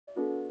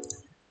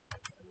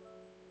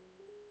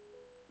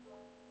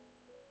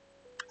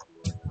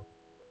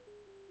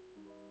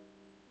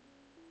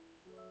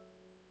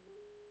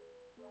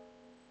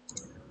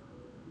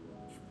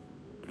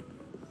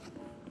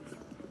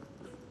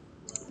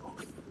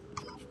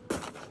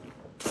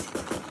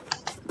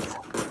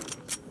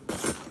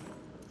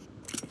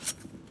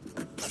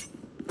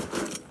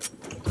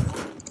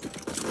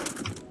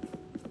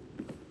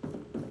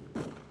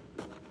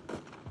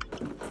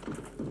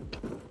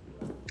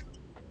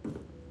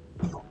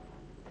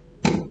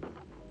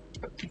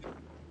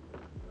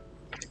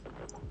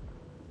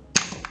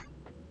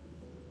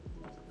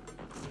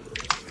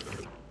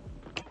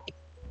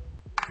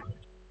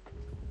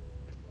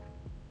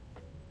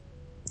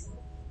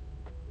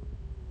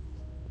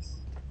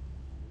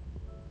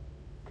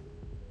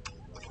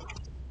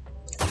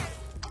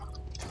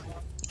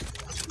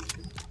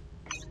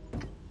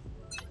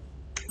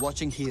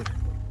Watching here.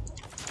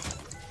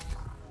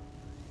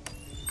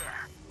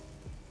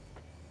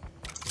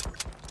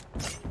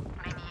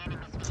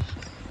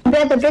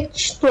 Dia ada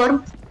bridge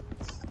storm.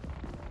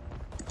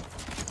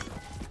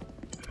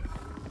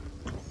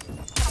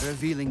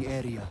 Revealing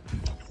area.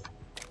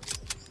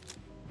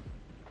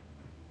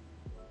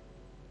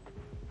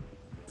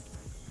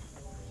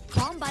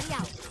 Bomb buddy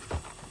out.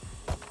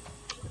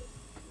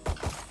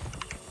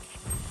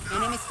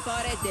 Enemy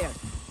spotted there.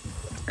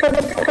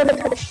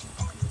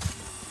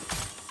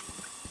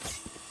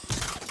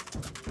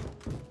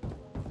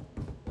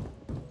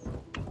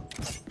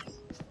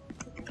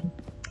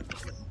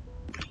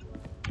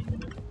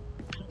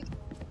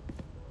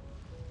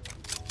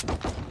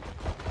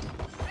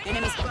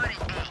 Enemy spotted.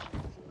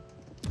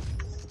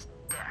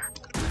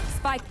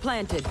 Spike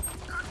planted.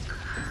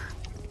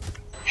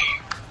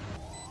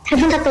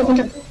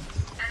 Bentar.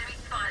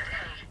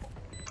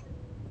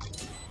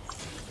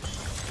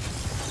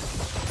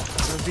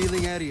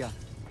 Revealing area.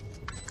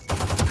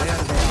 There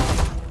they are.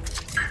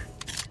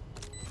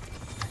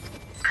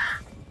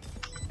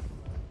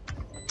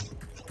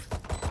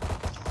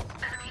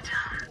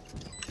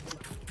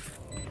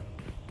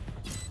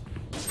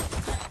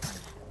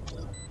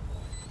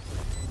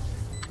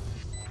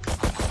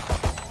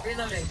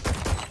 Reloading.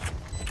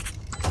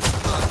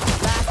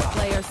 Last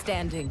player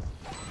standing.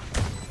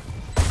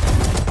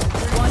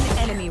 One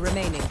enemy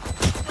remaining.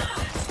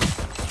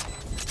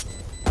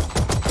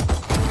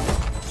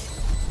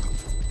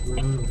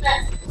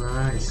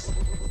 Nice.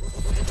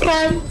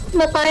 Run,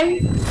 no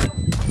time.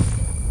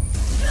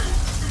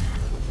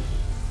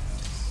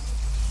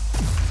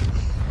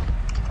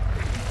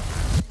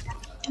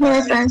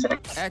 Nice transfer.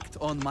 Act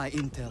on my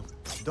intel.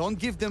 Don't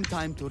give them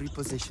time to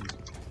reposition.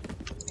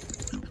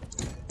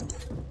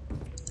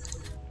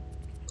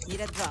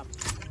 Need a drop.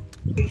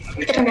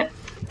 Kita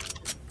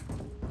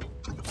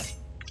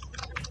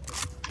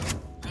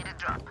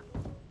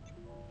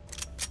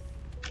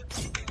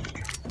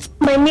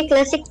main ini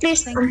classic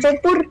please,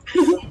 campur.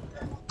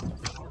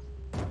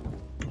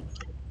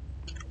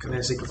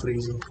 Classic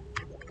freezing.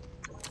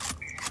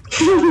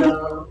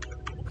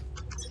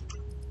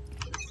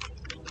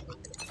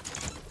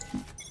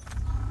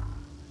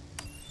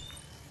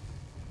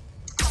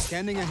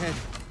 Scanning ahead.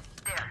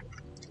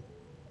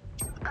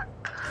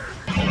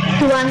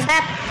 One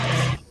tap.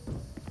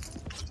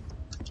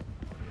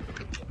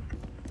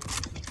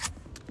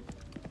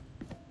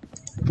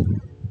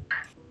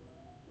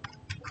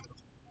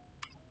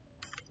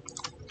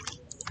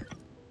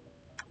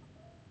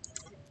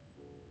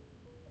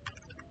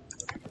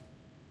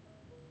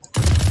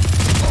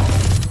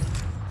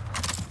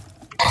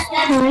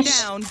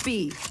 Nice. Down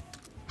B.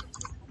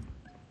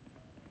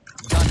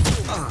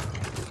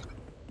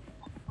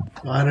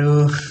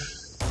 Waduh.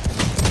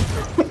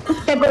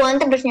 Table one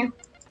terusnya.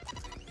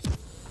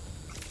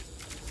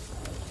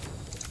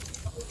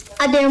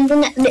 Ada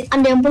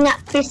yang punya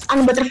fish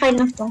and butterfly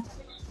langsung.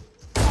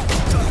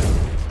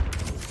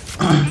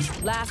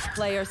 Last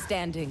player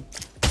standing.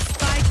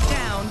 Spike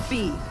down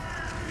B.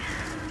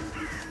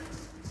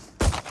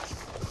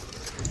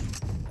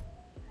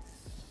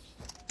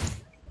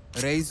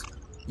 Raise,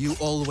 you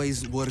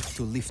always work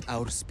to lift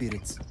our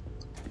spirits.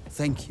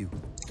 Thank you.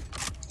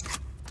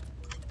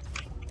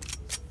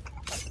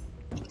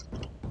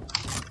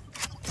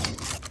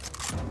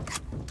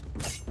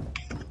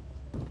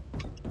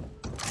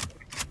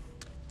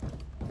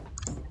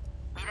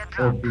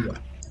 Oh, yeah.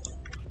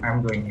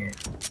 I'm going here.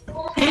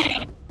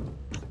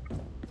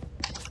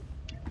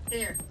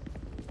 There.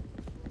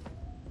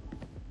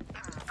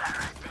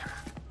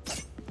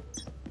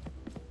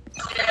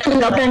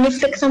 Nggak berani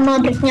fix sama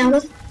breaknya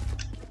bos.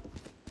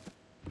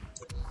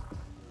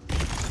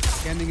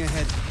 Scanning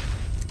ahead.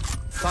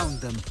 Found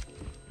them.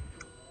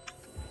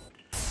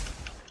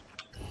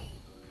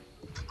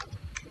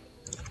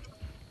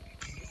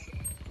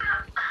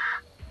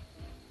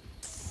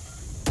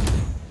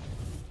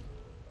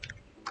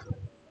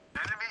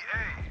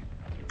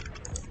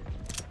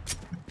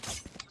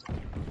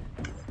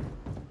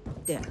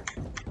 There.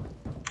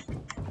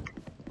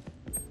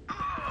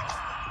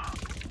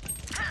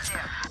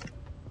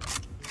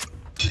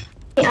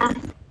 Ya.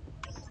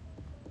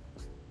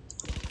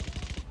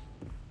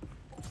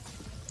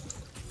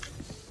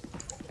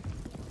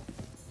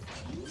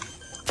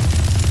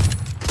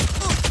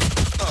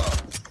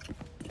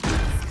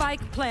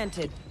 Spike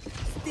planted.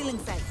 Stealing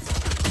sight.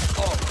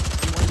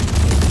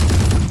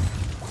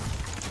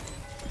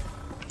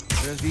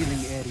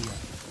 Revealing area.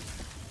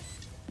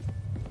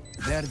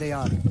 There they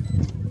are.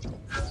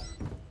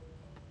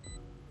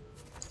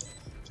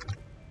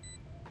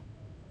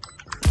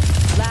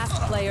 Last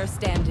player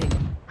standing.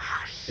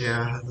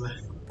 Ya.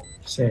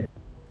 Shit.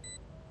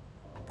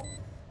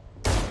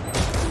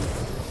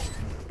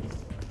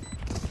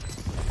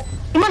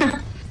 Gimana?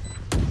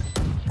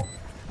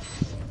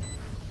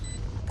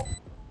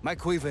 My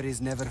quiver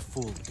is never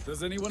full.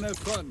 Does anyone have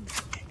funds?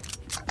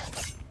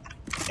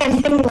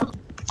 Camping loh.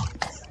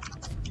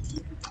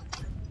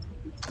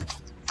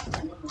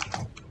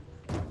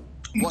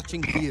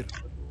 Watching here.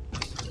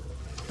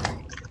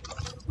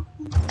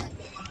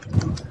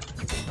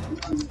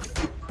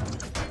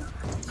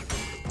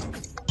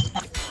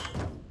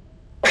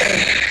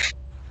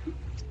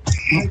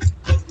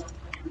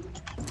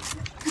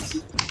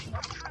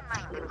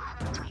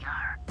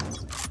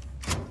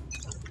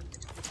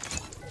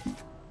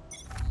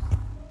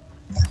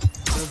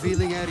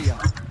 Revealing area.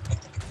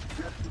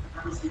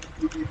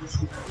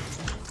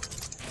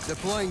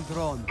 Deploying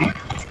drone.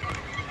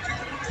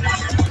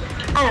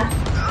 Ayo.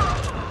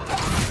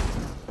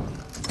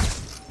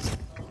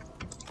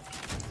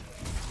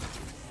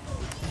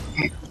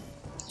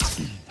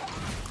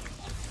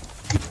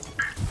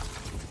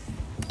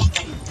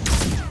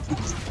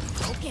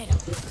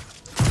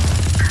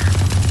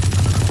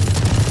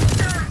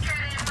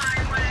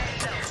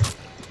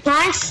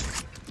 Nice.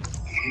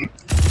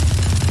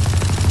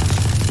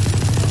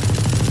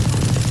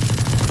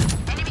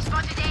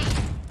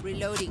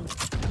 Reloading.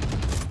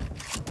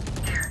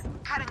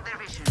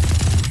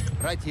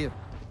 Right here.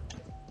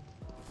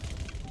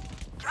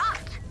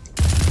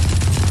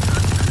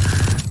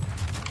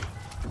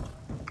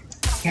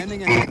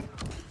 Scanning ahead.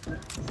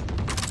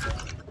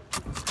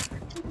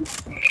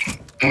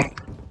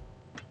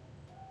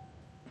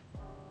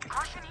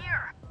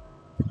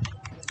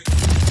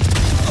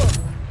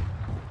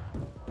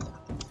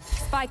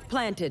 Spike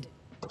planted.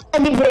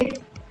 Tadi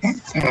break.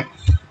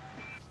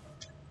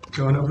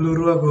 Gak ada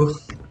peluru aku.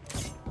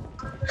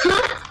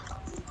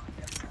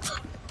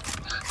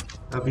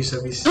 Habis.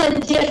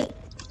 Anjir.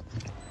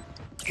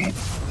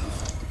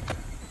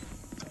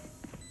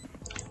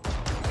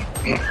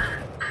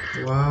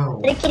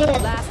 Wow. Dari kiri.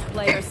 Last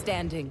player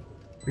standing.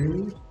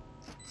 Really?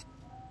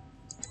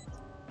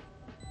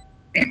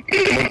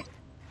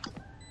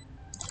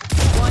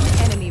 One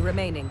enemy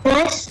remaining.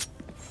 Nice.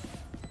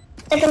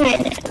 Itu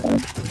main.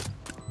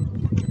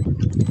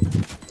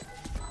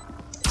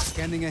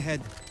 Scanning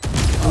ahead.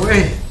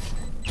 Weh.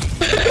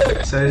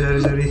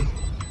 Sorry.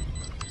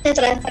 Saya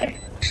transfer.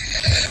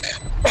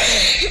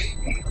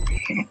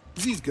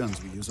 These guns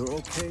we use are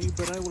okay,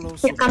 but I will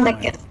also Ya, comeback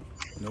ya.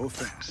 No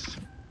offense.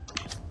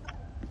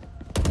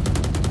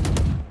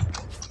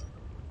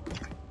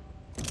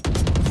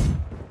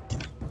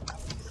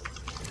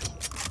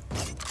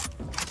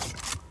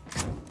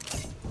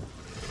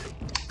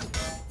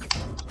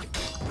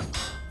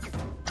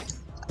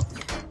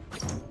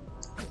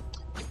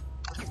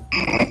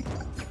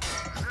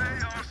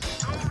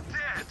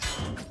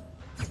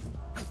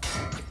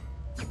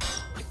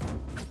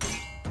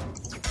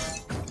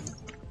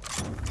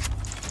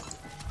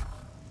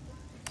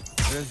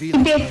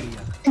 Revealing Di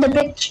area. the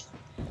bridge.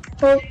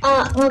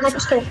 Ngangkat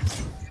skill.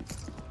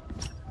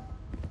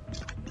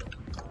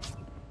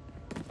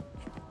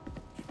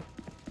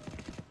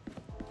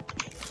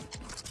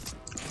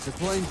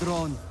 Deploying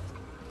drone.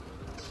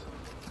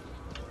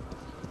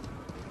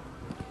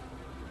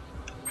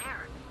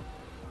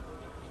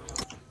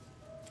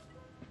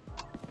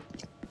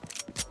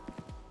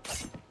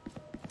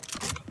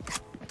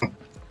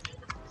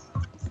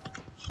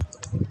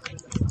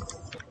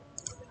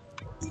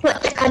 Nggak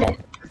cek ada.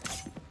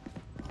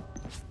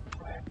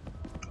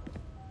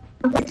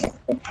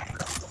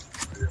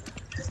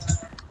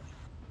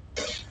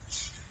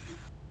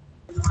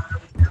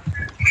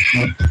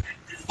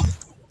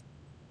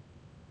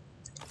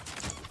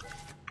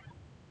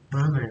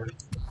 Mana ya?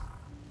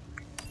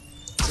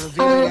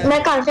 Revealing area.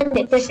 Mereka harusnya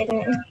di push ya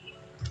kayaknya.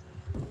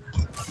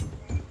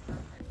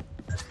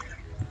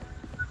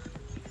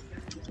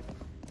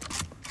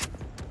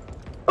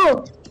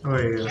 Oh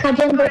iya.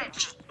 Kajian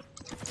bridge.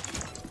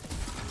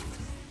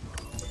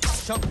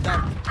 Shot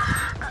down.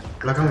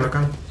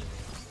 Belakang.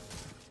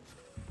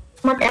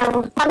 Mati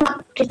aku.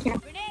 Tamak bridge-nya.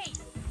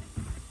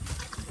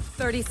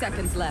 30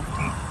 seconds left.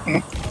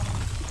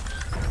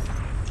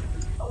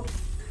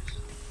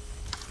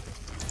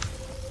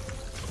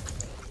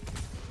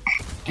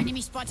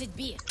 Enemy spotted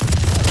B.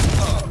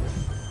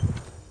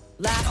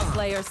 Last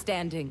player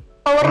standing.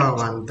 Power. Wah,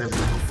 mantap.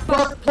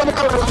 Buat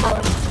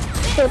power.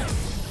 Shoot.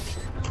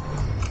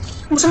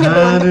 Musuhnya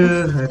belum.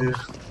 Aduh.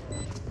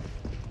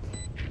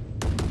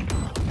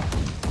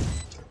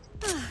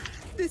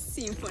 The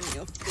symphony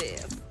of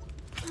death.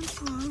 I'm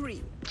sorry.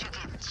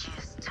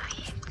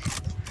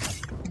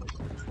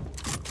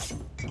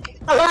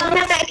 Kalau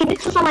warnanya kayak gini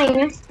susah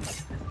mainnya.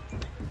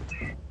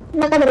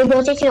 Mereka dari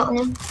bocil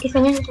ciloknya.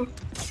 Eventnya susah.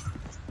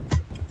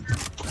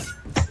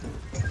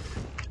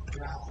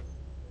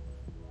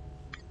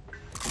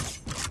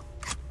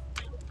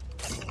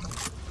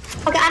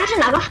 Oke, Ares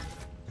kenapa?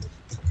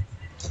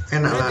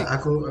 Enak lah,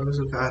 aku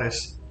suka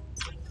Ares.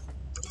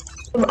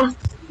 Coba.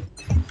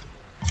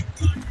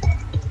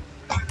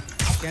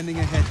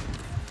 Scanning ahead.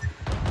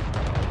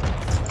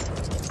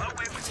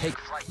 Take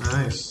flight.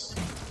 Nice.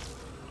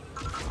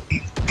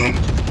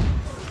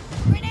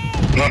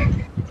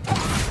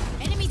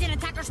 Enemies in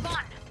attacker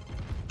spawn.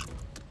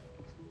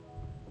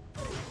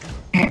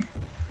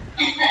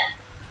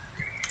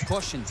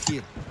 Caution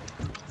here.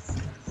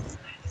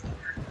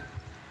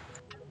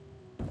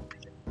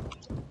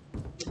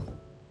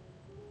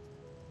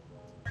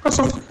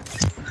 Kosong.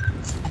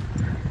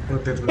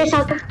 Rotate. Oke,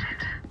 satu.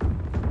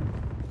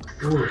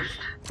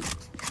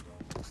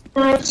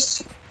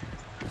 Nice.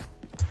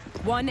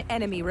 One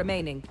enemy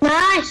remaining.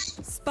 Nice.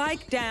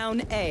 Spike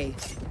down A.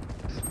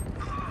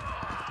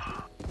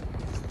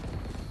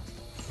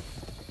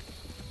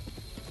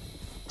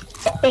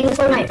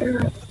 Painful night.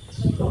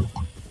 No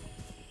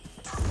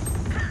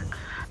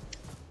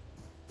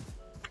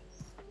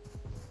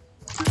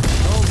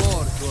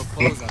more to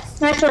oppose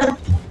us. Nice one.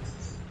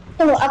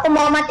 Tunggu, aku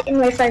mau matiin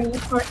wifi-nya.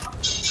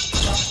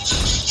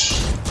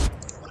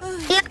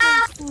 Iya.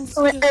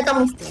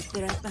 Tunggu. Take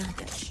their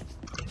advantage.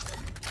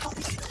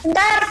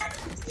 Bentar.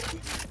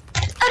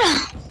 Aduh.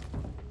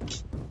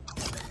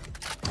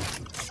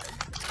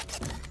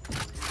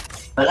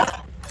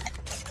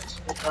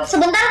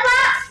 Sebentar,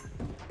 Pak.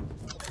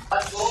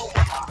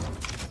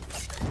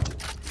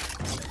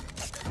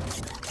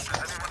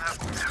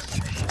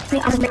 Ini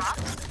ambek.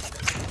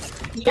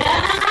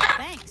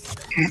 Thanks.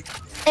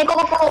 Kok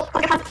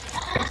pakai apa?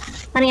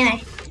 Mana ya?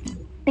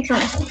 Next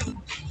one.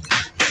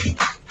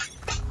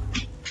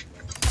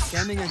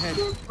 Scanning ahead.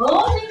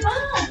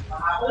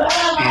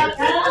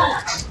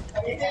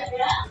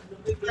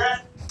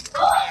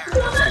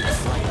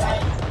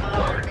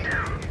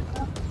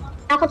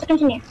 Aku tekan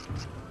sini ya.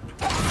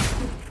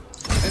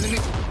 Enemy.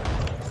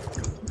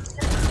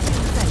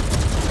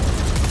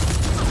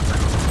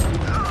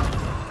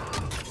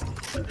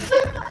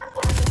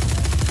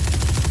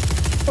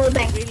 Full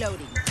bank.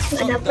 Reloading.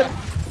 Nggak dapet.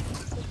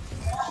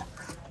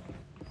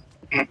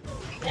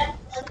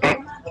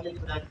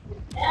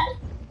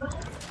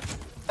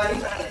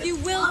 You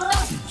will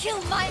not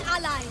kill my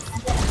allies.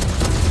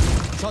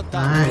 Shot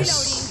down.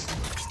 Nice.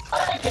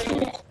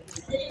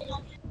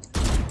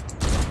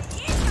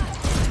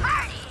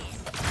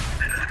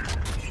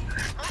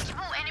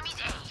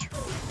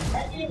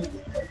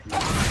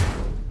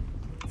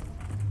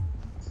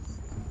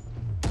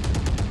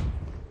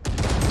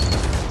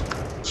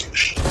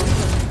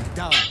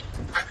 Down.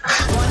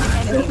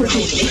 One enemy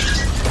remaining.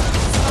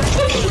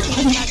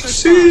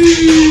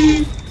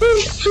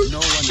 No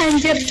one.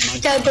 Anjir,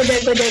 jago.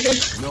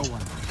 No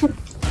one.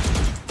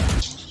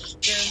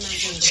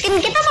 Skin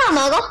kita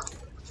sama kok.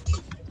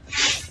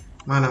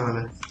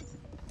 Mana?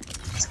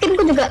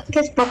 Skinku juga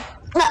cashbox.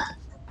 Enggak.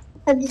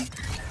 Habis.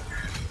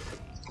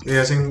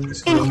 Iya, sing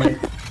sebelumnya.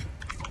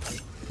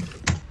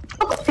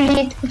 Kok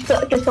pilih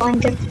cashbox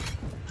anjir.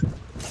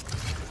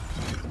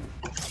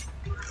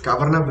 Gak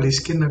pernah beli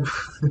skin aku.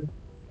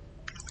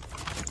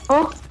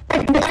 Oh,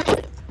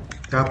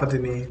 Dapat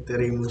ini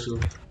dari musuh.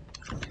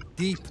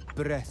 Deep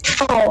breath.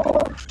 oh.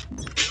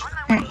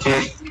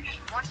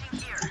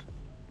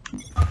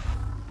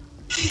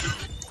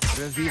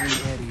 Revealing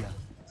area.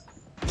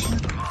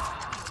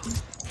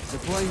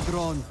 Deploying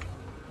drone.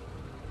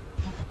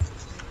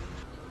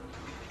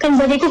 Kan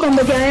body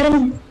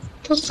iron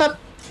pusat.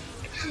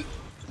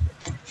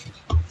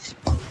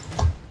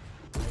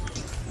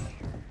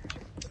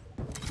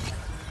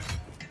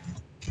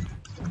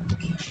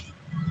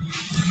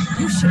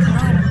 You should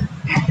run.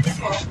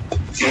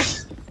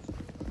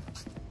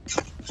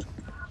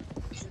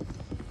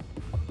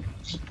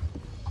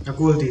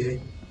 Aku ulti sih.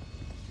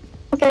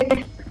 Oke.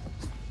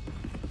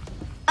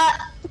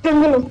 Belum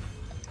dulu.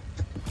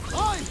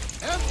 I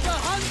am the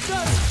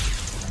hunter.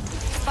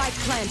 Spike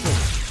planted.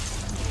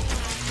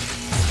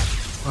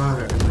 Wah,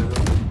 gak kena.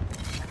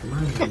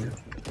 Gimana ya?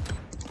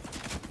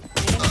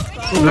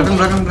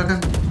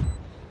 Belakang.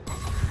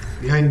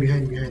 Behind.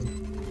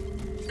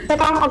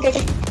 Sekarang oke.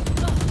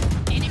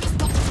 Enemy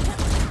spotted.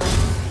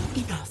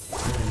 Enough.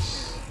 Nice.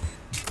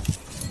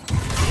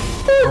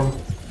 Oh,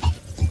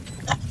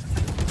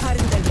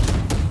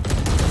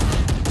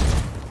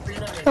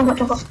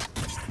 Tunggu.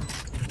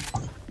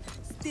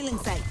 Still in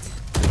sight.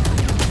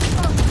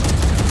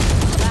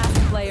 Last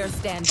player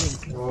standing.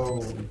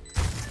 wow.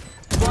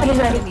 One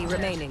Ready. enemy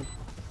remaining.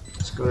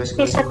 Let's go.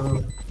 Bisa.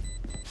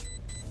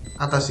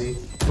 Atas sih.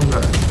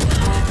 Enggak.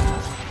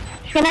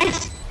 Okay,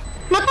 nice.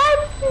 Not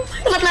time.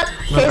 Telat.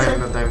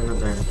 No time.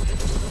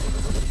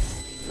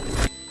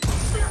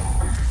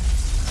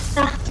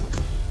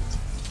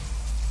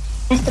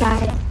 Nice try.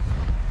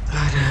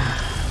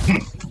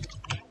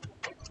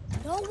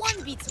 No one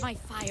beats my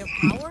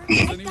firepower.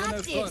 I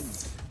got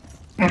this.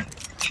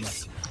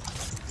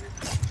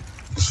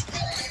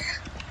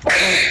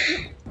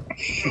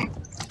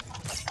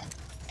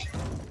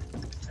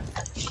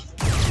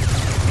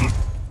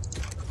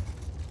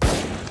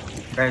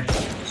 Right,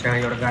 share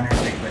your gun and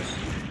request.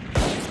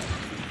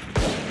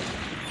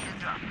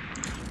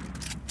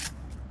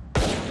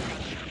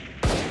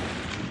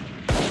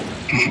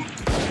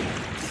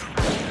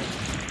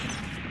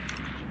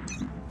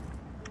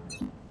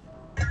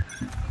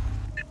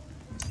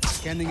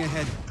 Scanning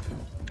ahead.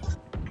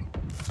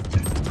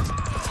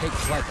 Take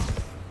flight.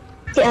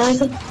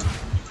 Lagi.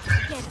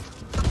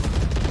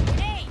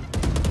 Hey,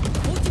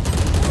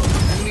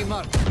 Enemy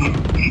mark.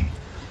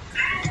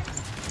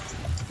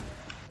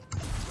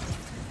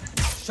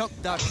 Shock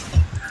dart.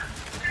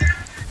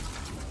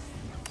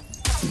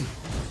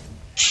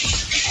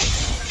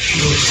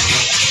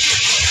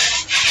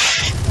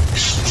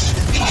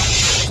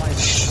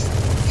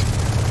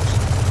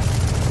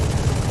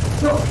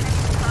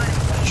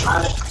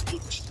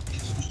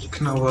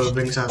 Kena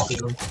wallbang satu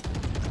dong.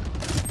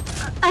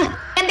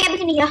 Ganti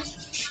sini ya.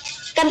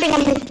 Ganti.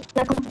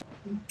 Belakang.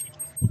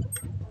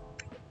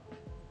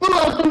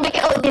 Mau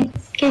pakai audit.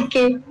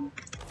 Oke.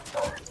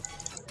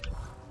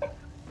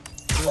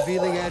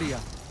 Revealing area.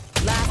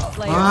 Last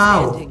player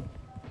Wow. standing.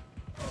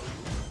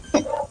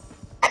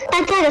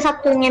 Tadi ada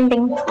satu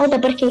nyemping. Oh, udah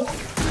pergi.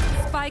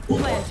 Spike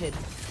planted.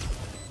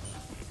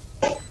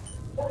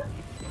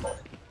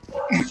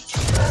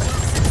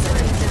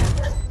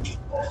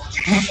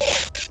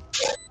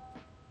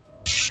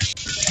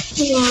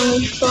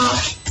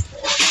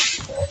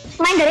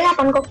 Main dari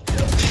kapan kok?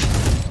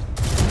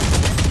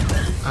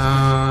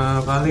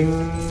 Paling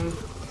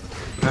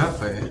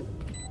berapa ya?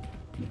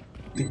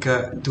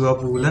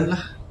 2 bulan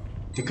lah.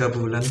 3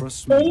 bulan.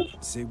 Trust me,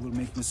 they will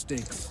make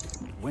mistakes.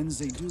 When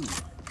they do,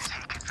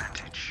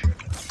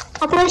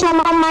 Aku udah sama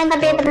kamu main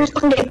tapi terus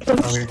stuck di itu.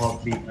 Away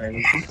hobby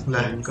itu.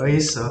 Lah, kok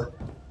iso?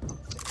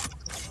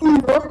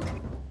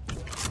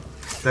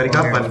 Dari Oke,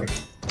 kapan? oke.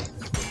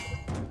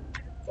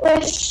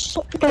 Wes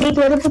dari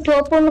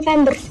 2020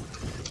 November.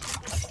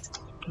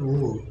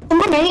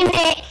 Cuman yang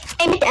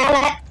ini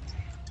elek.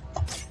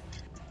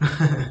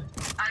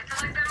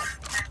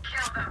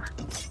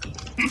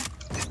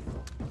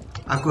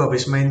 Aku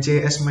habis main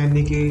CS main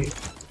niki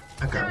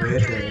agak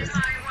beda ya.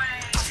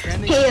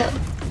 Iya.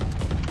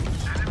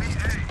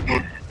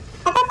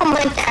 Apa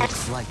pemain CS?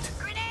 light.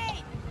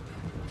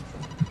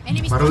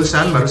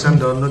 Barusan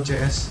download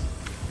CS.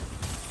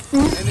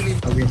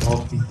 Enemy Away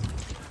hobby.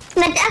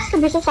 Main CS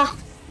lebih susah.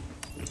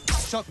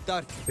 shock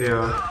dart.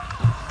 Iya.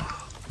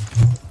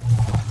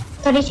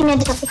 Dari sini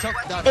ada satu. Shock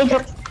dart.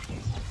 Drop.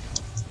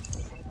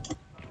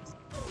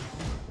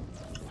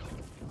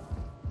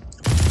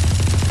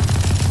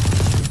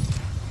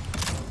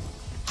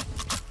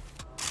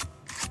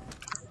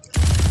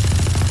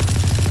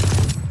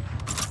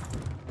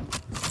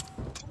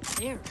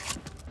 There.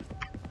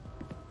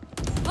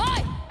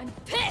 Hi, I'm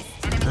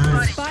pissed.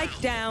 Nice.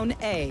 Spike down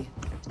A.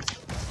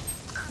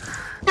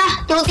 Nah,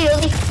 ulti.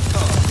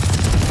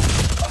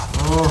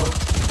 Oh,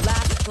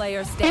 Last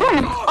player Dari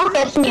standing. mana? Oh,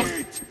 dari sini ya.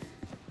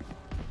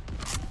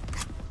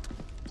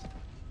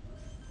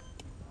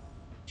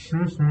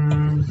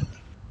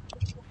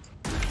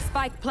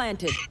 Spike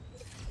planted.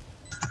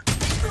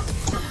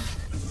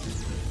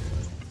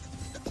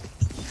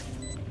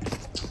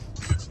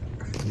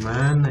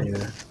 mana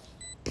ya?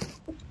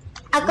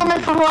 Aku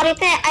main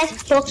favoritnya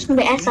Icebox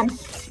BS-an.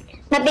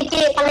 Tapi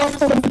paling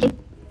aku benci.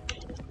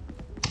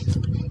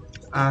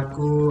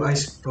 Aku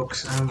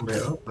icebox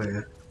ambil apa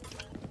ya?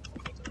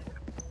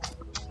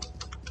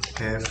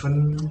 Heaven.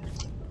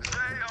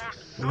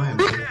 Lumayan.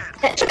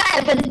 Suka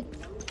Evan.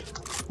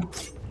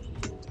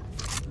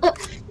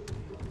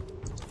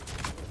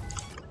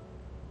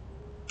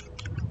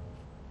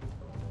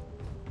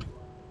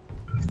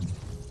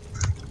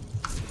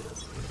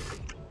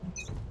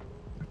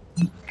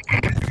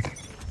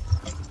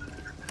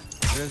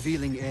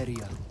 Revealing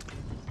area.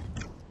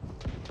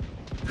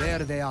 There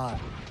they are.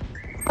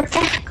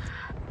 Oke.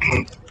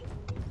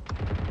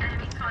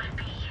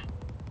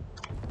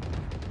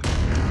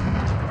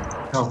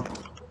 Oh,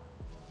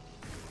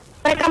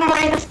 Mereka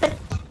main respect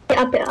di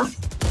ABA.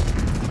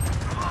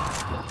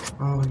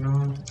 Oh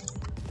no.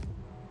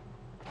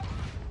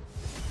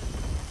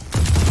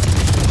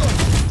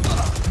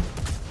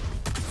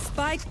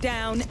 Spike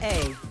down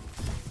A.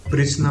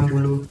 Bridge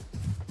 60.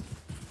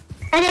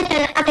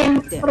 Ada yang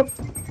grup.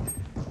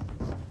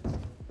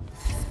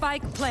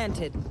 Spike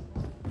planted.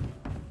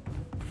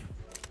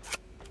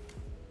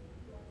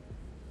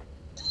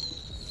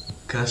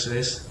 Gas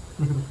wes.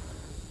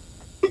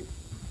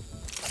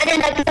 Ada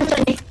yang lagi muncul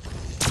nih.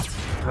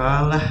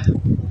 Kalah.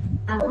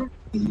 Awan.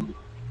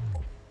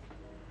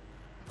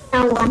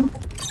 Awan.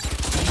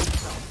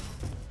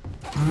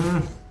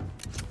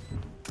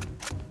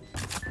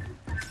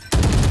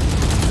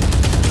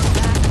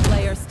 Last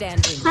player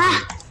standing. Hah?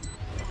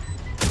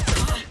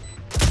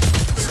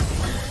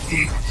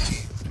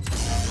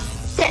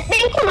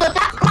 Tingku loh,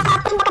 tak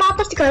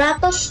 400,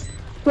 300,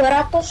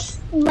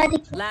 400, 200, mati.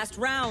 Last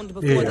round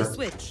before the Yeah.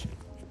 switch.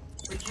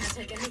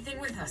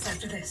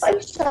 Oh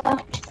bisa,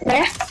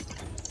 ya?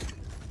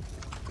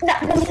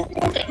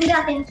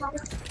 Enggak, yang sama.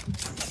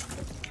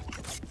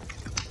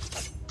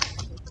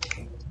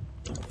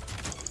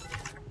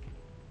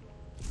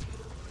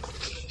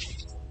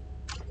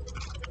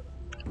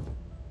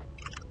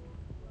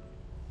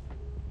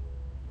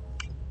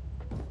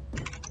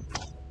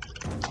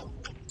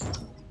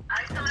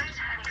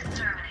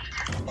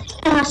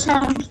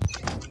 Awesome.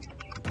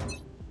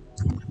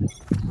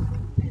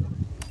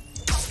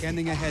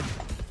 Scanning ahead.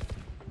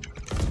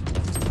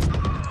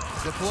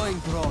 Deploying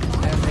drone.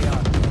 There they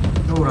are.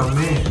 Oh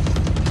rame.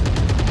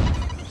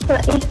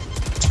 Baik.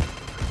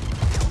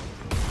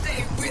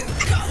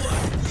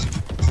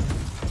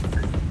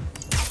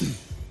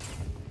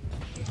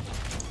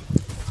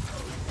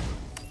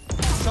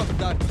 Shock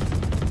dart.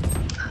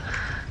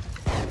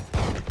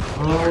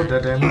 Oh udah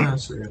ada yang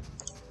masuk ya.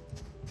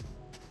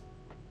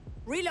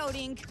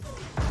 Reloading.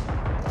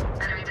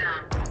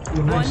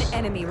 Nice. One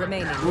enemy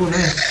remaining.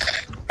 Nice.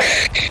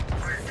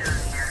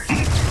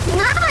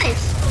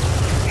 Nice.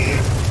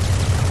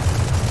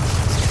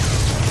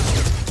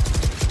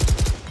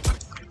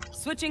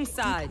 Switching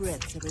sides.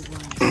 Regrets,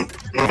 everyone.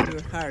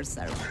 Your hearts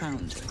are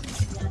pounding.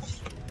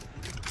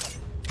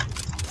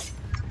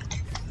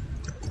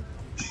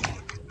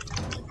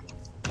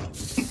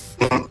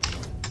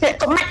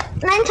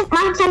 Main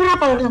server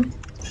apa Lursan?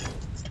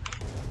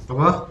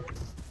 Apa?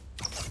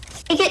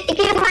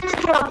 Iki main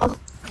server apa?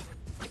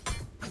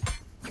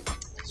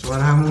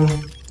 Suaramu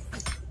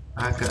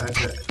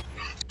agak-agak.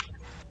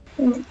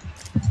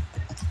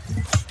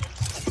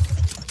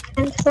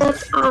 Server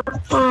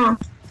apa?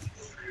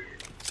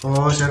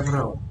 Oh, server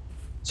apa?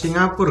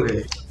 Singapura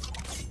kayak.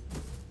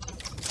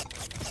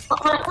 Kok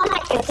mana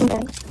ya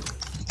tinggal?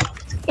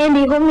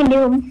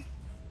 Indihome.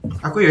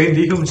 Aku ya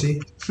Indihome sih.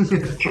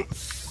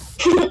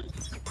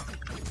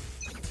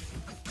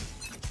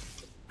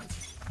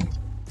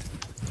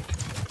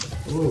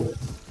 Oh.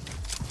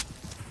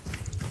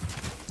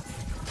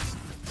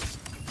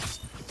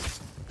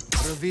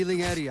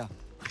 Revealing area.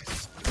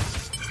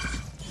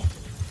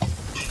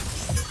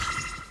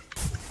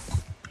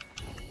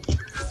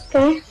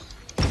 Oke.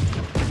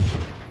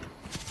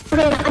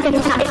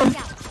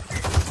 Ada.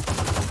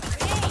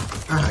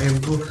 Ah,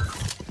 ayamku.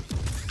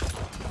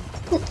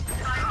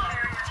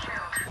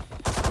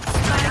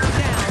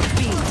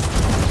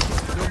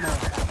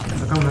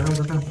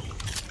 Belakang.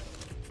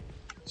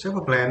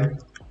 Siapa plan?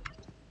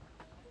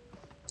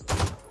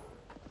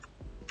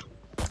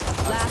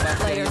 Last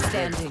player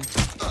standing.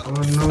 Oh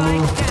no.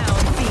 Spike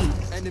down B.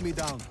 Enemy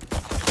down.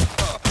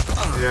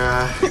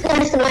 Ya,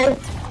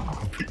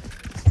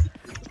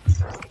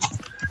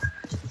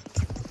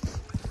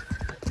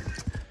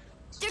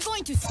 They're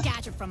going to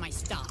scatter from my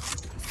stuff.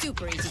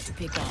 Super easy to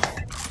pick up.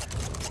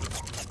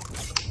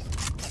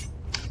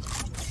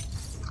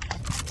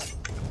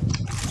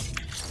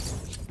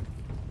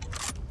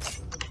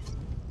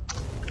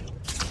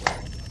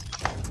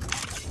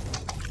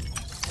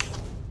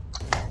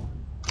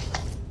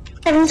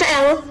 Saving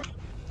saya.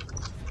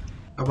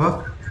 apa?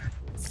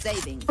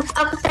 Saving.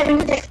 Aku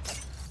saving saya.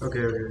 Oke.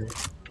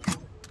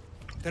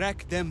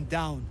 Track them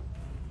down.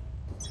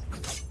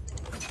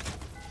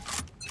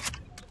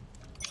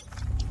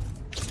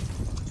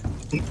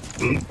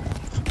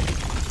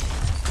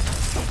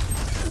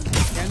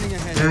 Scanning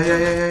ahead.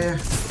 Ya.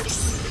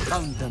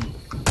 Found them.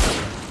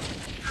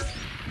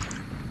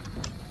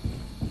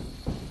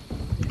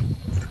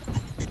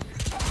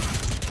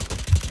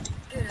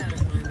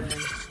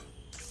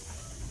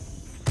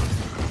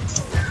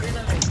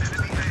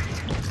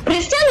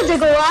 Bridge-nya lu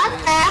jago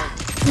banget ya.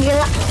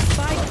 Gila.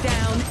 Spike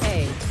down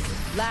A.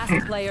 Last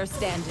player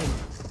standing.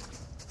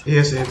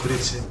 Iya sih,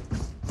 bridge sih.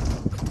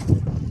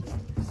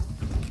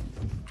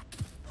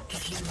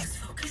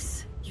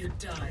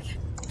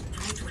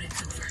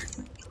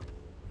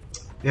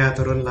 Ya,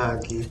 turun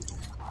lagi.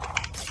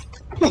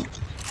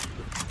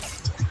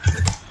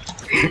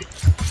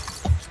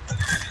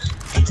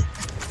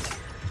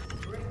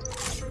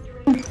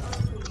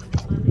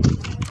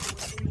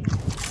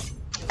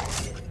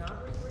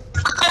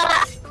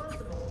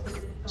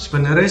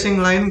 Sebenarnya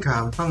sing lain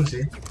gampang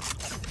sih.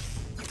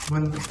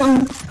 Cuman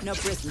No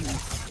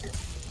prisoners.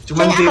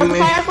 Saya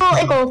timnya aku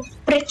itu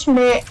bridge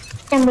mbak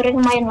yang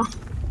main lah.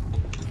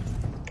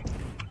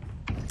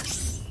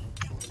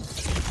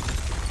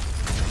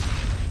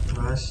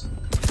 Mas.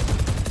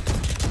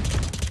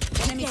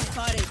 Enemy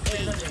spotted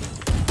A.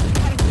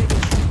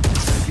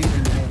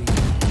 Revealing area.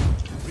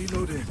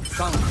 Reloading.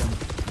 Found them.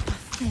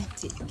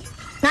 Pathetic.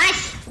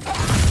 Nice.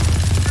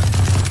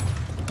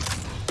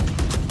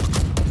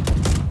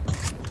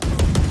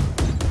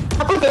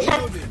 Aku desa.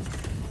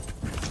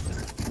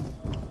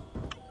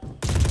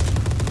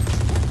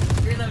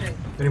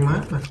 Dari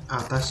mana?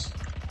 Atas.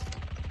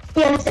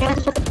 Iya, saya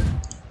masuk.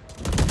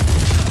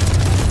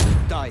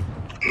 Die.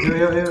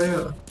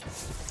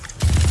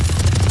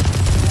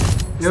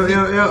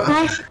 Yuk.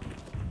 Nice.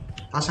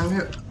 Pasang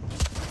yuk.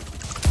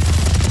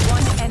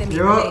 One enemy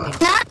Yo. remaining.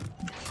 Nah,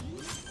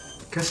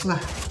 Gas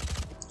lah.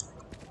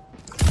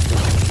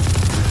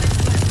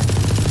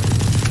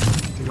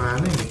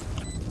 Gimana ini?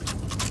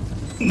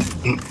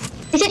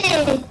 di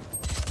sini.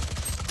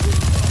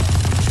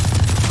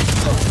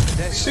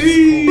 Si.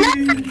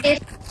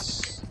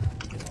 Nice.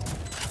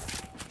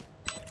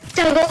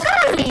 Jago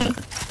kali.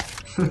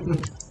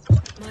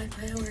 My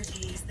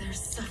priority is their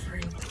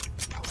suffering.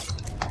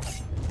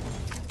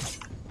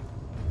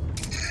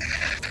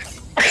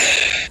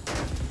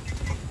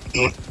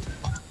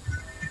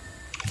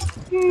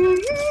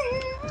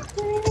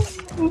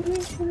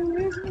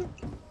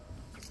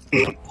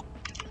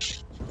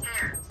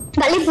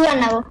 Gak liburan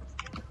aku.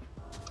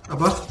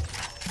 Apa?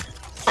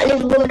 Gak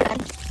liburan.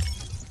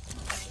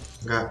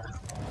 Enggak.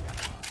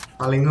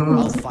 Paling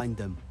I'll find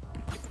them.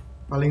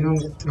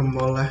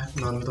 ngemol lah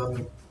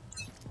nonton.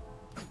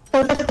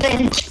 Doctor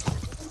Strange.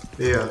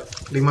 Iya,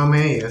 5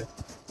 Mei ya.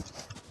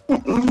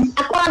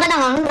 Aku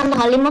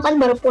tanggal 5 kan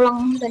baru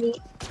pulang dari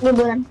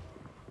liburan.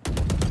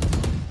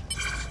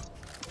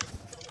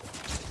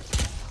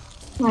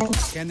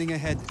 Nice. Scanning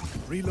ahead.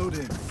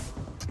 Reloading.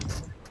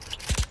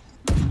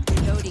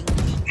 Reloading.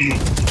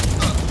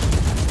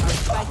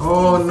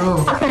 Oh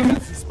no.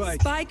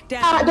 Spike. Spike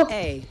down Aduh.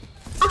 A.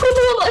 Aku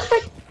belum mau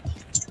spek.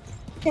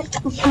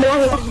 Ambil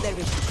lagi lah.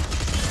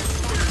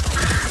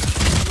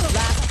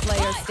 Last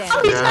player Kok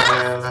standing. bisa?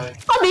 Yalah.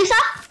 Kok bisa?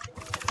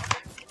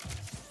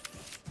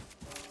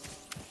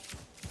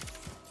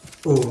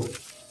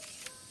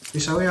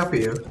 Pisaunya apa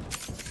ya?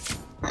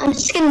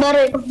 Skin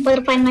baru itu,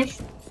 Butterfly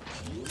Knife.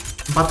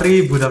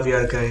 4.000 tapi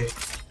harganya.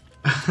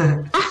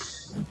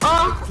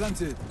 Oh,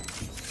 Planted.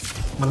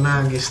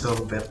 Menangis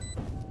dompet.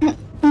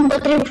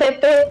 4.000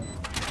 VP.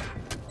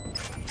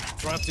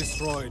 Trap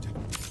destroyed.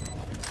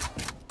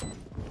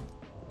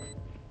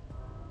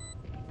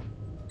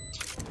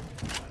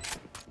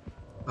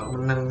 Kalau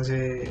menang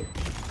sih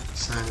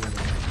sangat.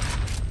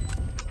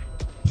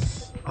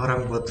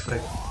 Orang buat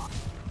frag.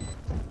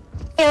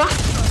 Iya.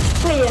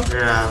 Oh iya.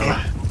 Ya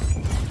lah.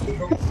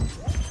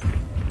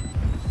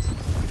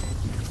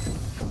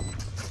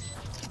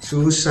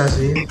 Susah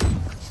sih.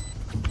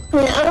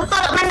 Ya, aku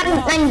kalau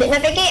main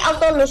PK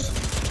auto lose.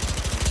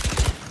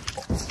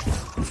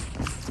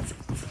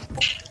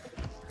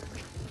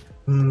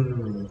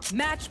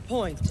 Match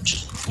point.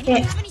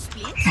 Anyone have any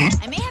speed?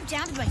 I may have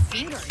jammed my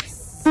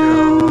fingers.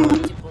 Ya,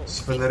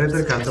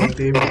 sebenarnya tergantung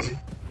tim sih.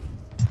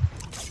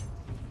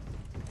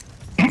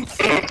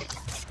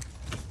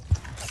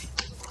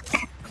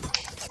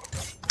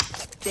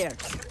 There.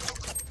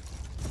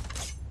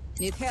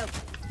 Need help.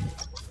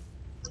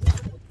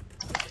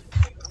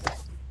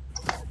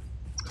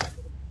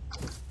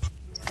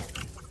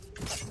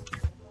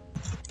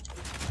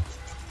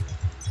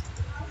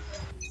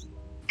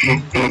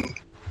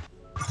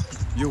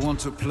 You want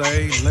to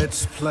play?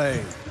 Let's play.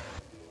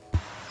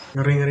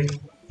 Ngeri.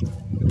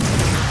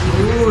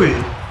 Wuih.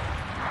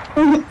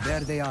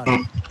 There they are.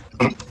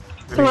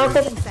 Cuma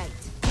aku Inside.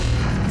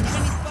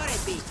 Enemy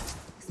spotted B.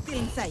 Still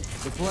inside.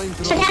 Deploying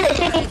sini drone. ada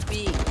sini. B.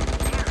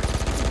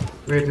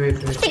 Wait.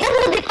 Tiga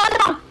sudah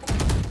dikontrol.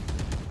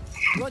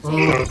 Oh,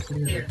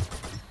 iya.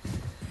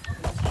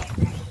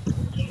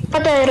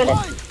 Ada ya.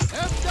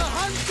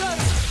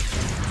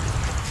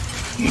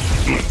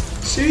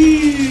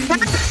 Sih.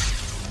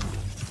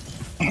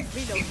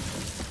 Reload.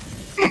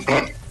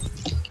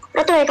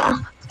 Ada ya kak.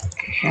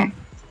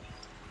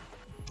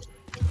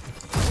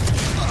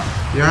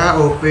 Ya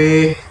OP.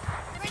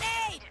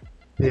 Grenade!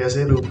 Iya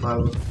saya lupa.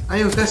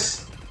 Ayo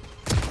gas.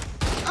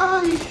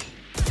 Ay.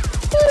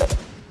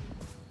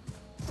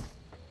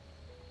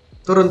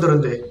 Turun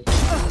deh.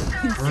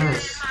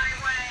 Nice.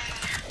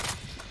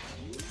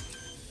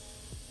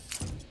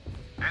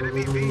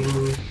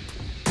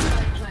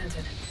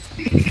 Planted.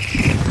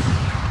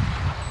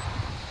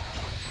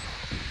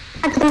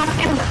 Ada tempat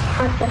M nggak?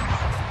 Ada.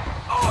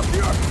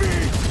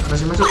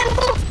 Masih masuk.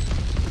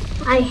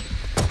 Ay.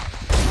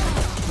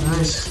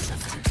 Nice.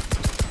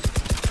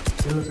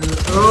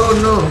 Oh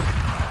no.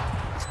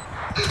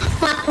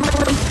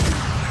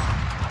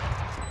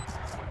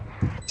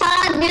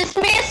 Salah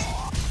dismiss.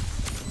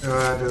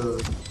 Waduh.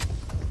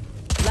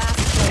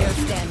 Last player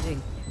standing.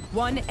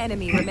 One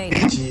enemy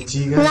remaining.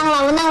 GG kan.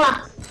 Menang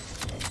lah.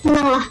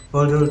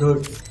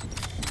 Hold.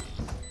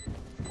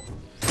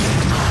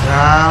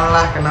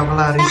 Kalah, kenapa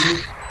lari sih?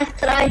 Let's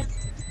try.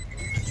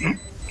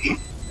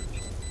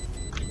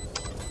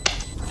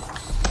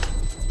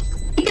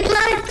 Dikit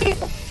lagi.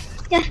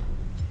 Ya.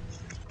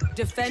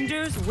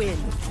 Defenders win.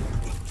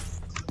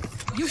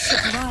 You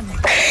should run.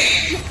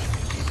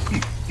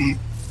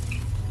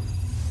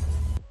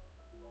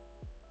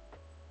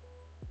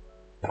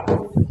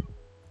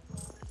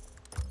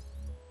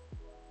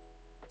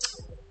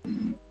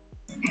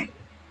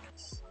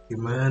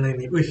 Gimana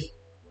ini? Wih.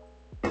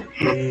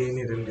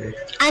 Ini dong guys.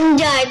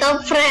 Anjay,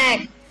 top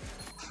frag.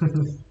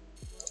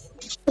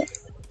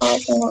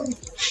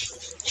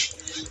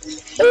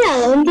 Iya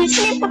loh, di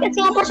sini pakai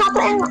Singapura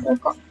 1 enak loh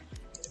kok.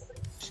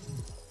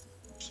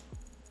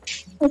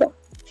 Udah.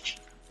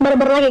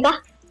 Barbar lagi kah?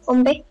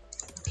 Kompe.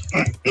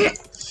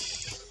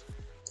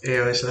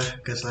 Wes lah,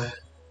 gas lah.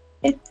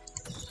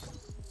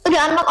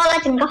 Udah unlock all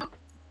legend kah?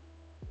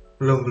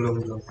 Belum.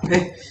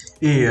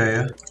 Iya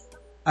ya.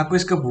 Aku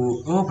wis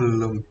kebu. Oh,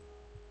 belum.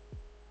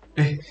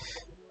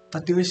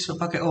 Tadi wis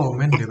pakai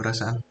omen deh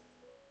perasaan.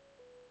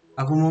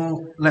 Aku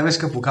mau wis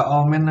kebuka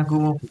omen, aku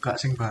mau buka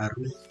sing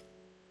baru.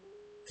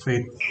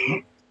 Fate.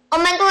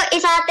 Omen tuh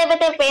isa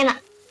TP enak.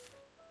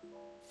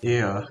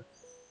 Iya.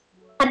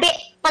 Tapi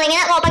paling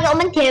enak kalau pakai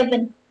omen di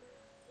Heaven.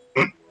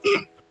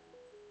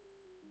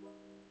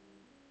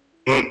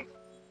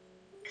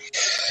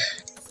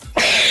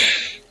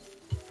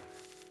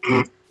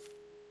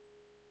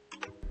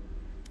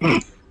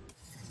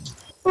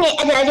 Ini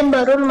ada legend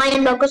baru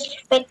lumayan bagus.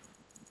 Fate.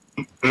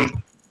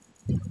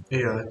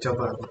 Iya,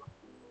 coba aku.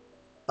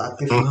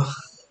 Aktif loh.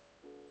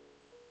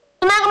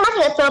 Cuma aku masih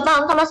gak coba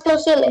paham sama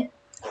skill ya.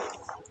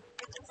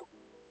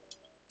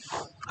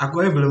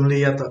 Aku belum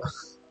lihat kok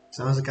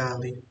sama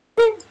sekali.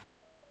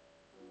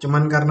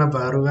 Cuman karena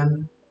baru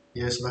kan,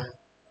 yes lah.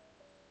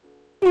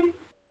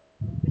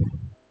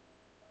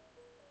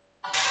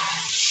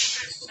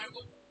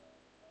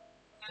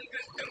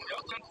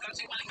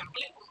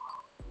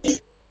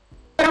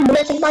 Orang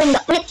bulan yang paling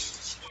gak pelit.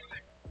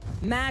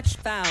 Match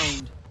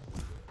found.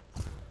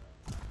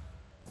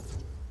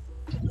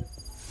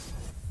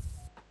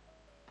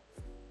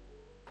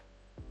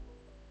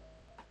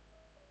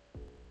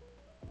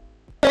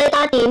 Dari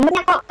tadi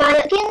bener kok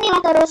kayak gini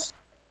lah terus.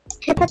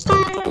 Hebat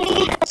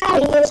sekali,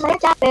 saya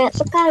capek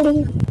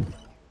sekali.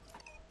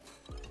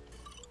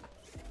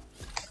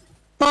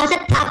 Mau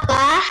set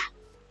apa?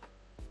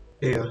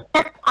 Iya.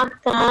 Set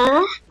apa?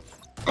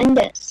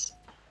 Anjas.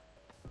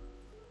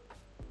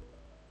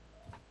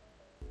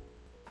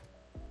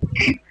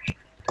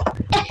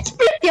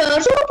 Split ya,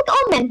 harusnya mau pakai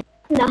omen.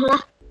 Udah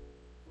lah.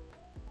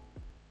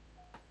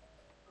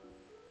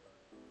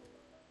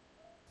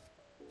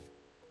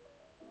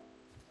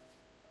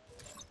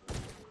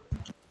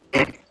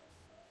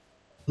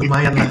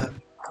 Lumayan lah.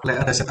 Lek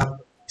ada setup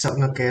bisa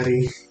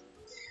nge-carry.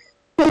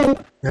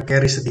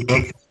 Nge-carry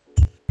sedikit.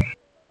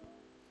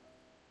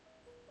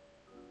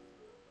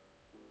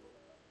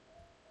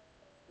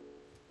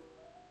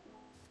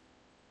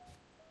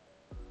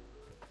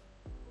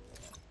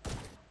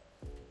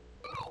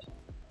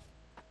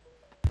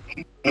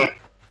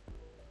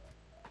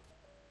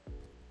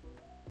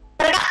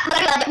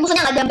 Mereka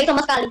musuhnya nggak jumping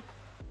sama sekali.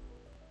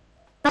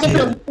 Masih Iya.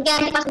 belum. Mungkin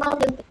nanti pas mau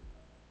jumping.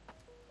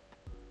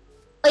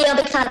 Oh iya,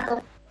 pick satu.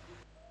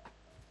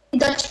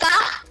 Dodge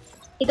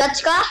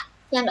kah?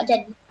 Ya nggak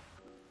jadi.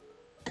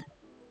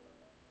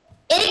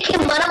 Ini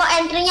gimana kok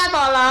entry-nya,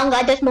 tolong,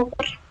 nggak ada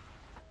smoker.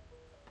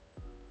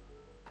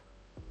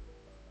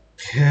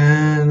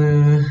 Ya,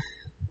 nah.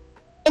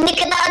 Ini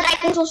kita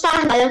tracking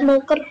susah, nggak ada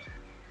smoker.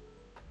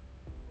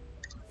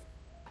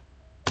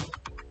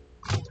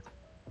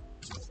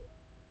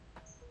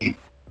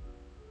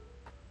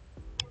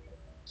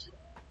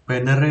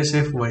 Bannernya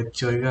save white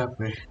joy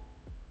kabeh.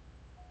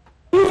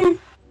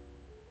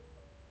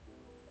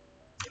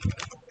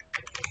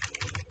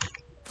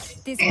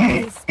 This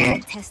is a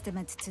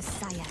testament to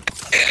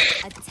science,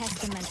 a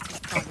testament to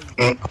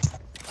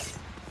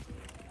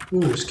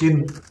folly.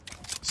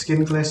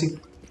 Skin classic.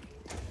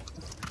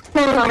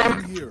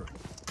 Nah. Here.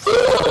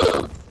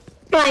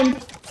 Prime.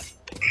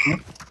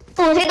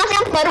 Oh, saya kasih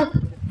yang baru.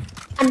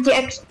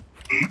 JeteX.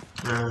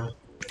 Nah,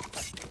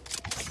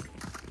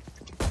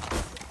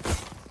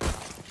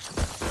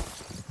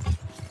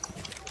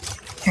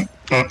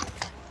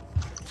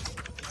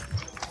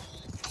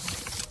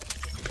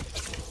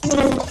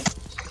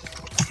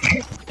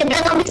 Kita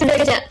ngemis sudah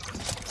aja.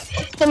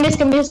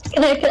 Ngemis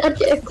kira-kira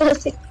JeteX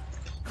klasik.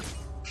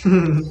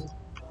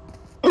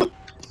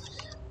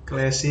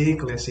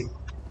 classic.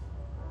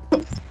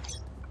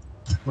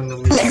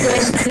 Mengemis.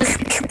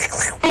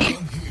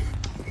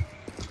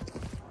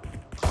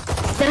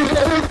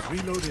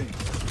 Reloading.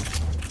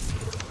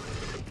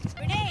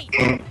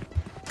 Grenade!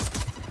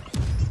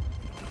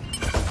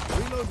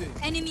 Reloading.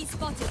 Enemy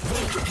spotted.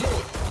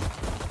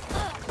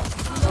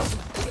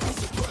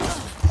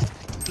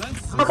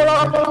 Aku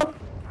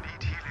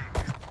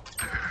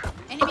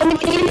Enemy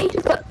mikirin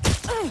juga.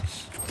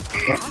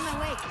 on my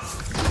way.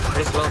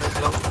 Raise long.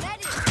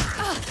 Ready.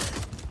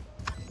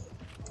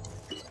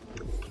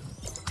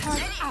 Turn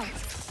out.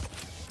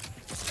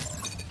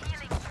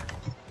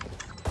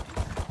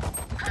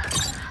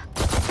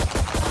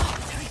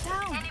 Turn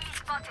down.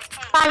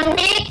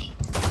 Panik.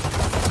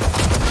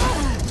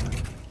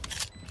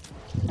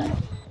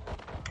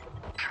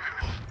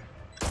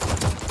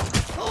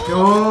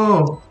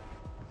 Yo.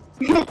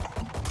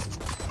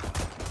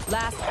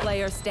 Last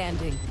player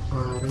standing.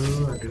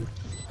 Aduh.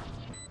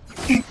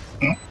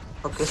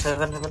 Oke,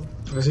 seven.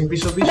 Masing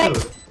pisau.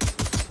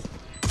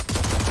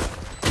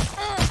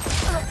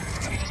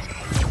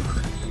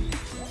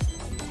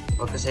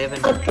 Oke, seven.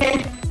 Oke.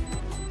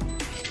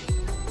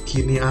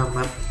 Gini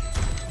amat.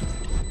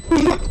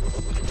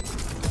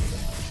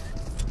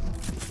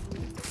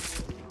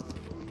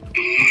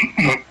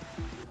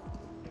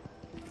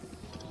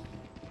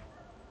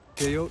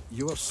 Teo,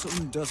 you are so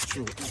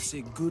industrial. It's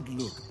a good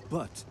look.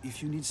 But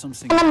if you need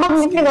something, Kenapa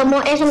mungkin nggak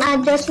mau Asian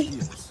aja sih?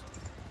 yes.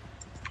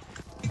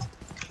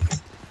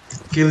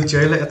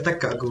 Killjoy like attack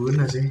gak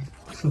guna sih.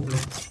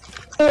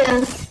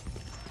 Iya.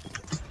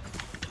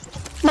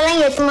 Paling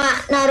ya cuma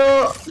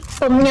naruh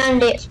bomnya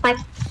di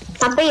spike.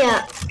 Tapi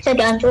ya bisa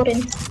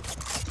dihancurin.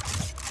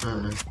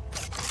 Nah,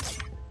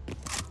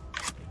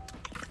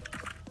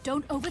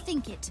 Don't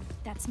overthink it.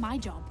 That's my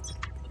job.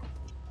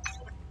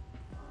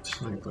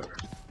 sniper.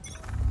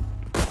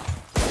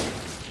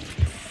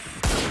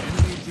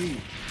 Enemy B.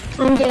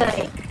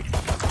 Anjay.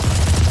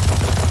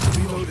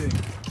 Reloading.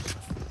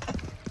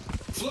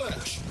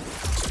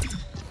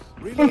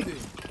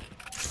 Reloading.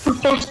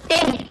 Flash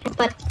team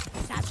dapat.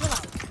 Satchel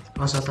out.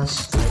 Mas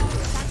atas.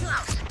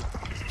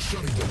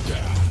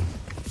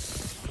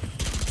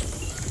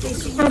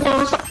 Udah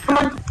masuk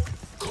aman.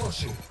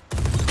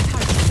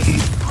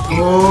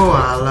 Oh,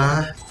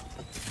 alah.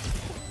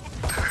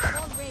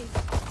 Wall raised.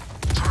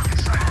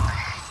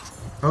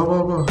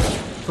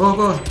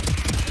 Go.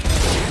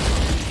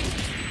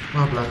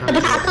 Wah, belakang.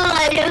 Dapat satu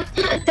lah ya.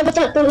 Dapat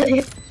satu lah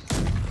ya.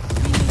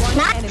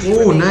 Nah,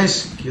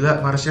 Nice.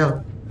 Gila, Marshall.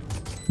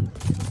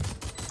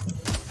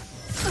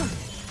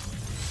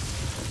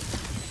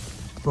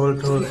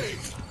 Hold.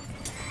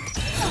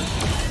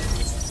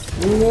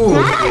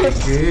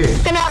 Oke.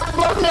 kenapa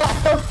gua nggak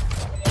tuh?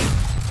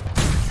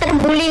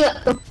 Terbully nggak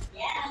tuh?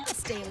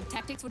 Stale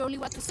tactics would only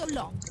work for so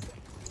long.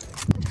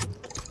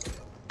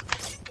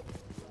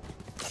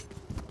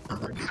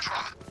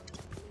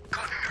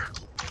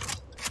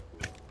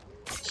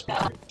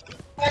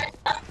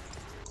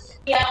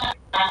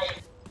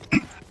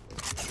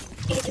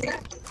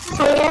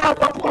 Saya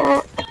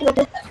pakai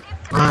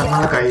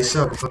Malah gak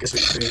iso aku pakai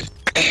switch.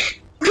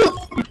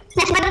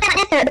 nah sebenarnya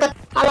anaknya ada dekat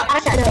kalau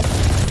arah ada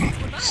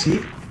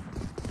Si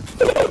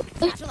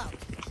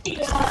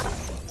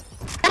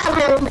kan sama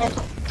yang beres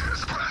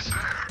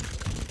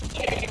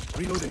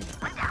Reloading.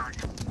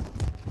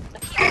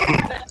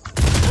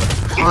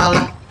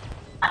 malah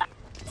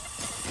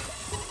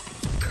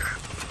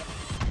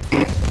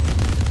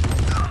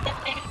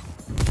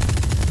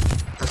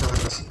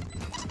atas.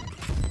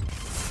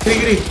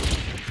 Kiri.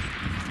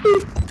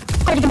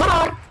 kok di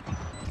bawah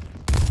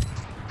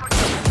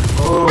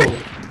Oh,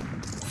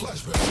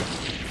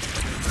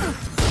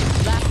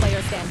 Last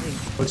player standing.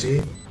 Oji.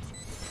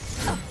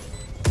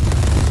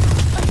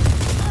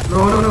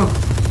 No.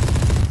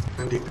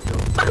 Nanti betul.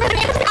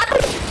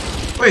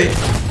 Woi.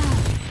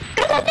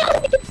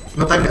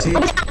 No time gak sih?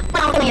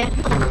 ya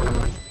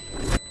Menang.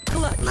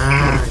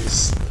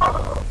 Nice.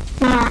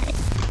 nah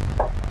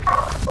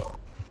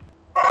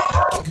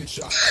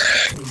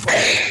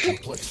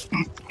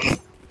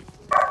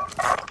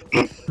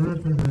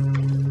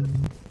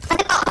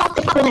tapi kok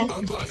aktif bener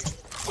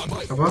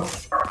Apa?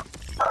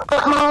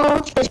 kalau mau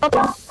spesial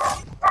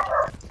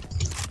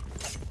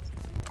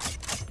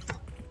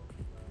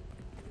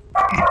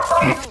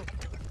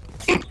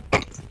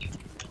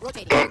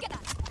Rotating. Get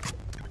that.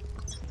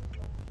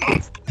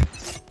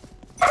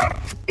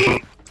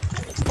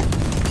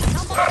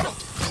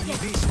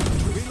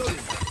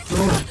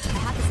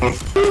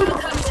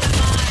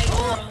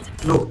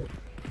 No.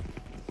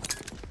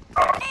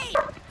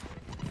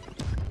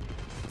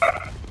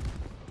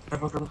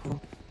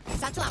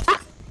 Satchel out.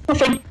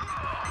 musuh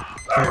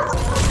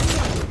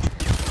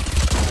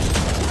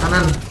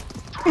Kanan.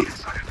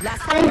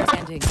 Last player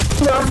standing.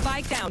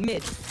 Spike down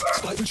mid.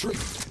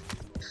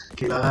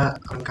 Gila,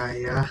 orang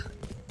kaya.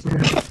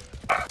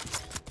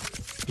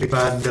 Beli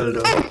bandel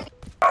dong.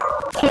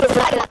 gila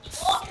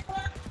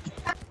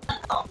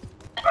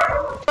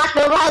pas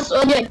bebas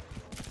ojek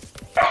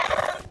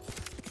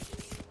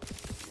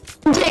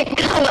Jek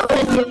nggak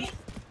boleh diem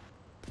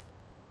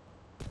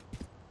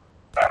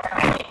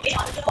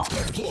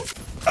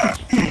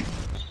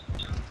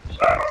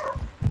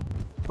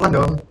Pelan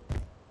dong.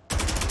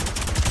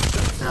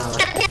 Nah,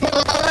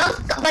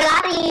 gak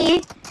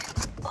berlari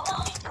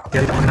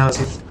biar kita mengenal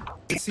sih.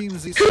 It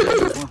seems these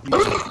soldiers want me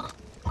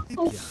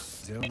to. Yeah,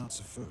 they're not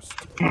the first.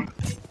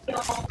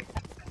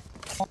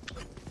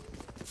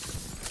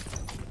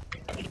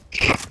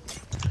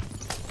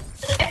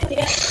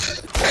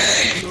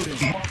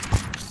 Reloading.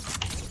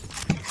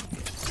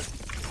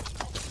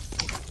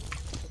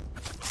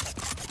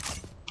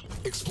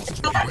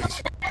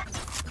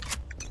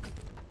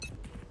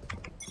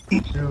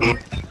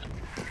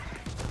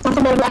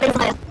 langsung dari belakang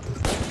saya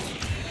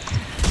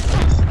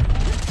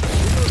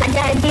nggak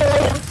jadi loh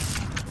ya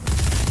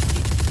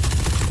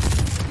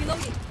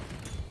Reloading.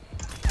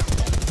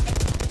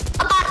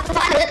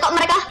 apa ada kok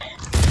mereka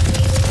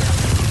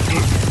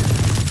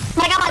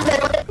pada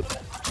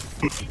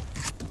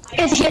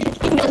kasihan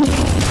tinggal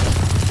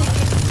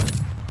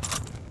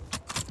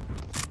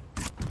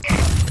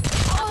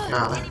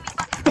Nah,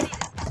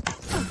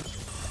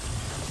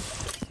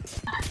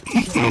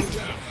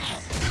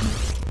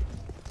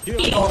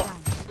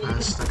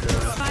 astaga.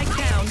 Spike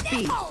down B.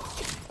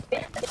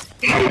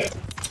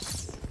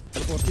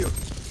 Teleport here.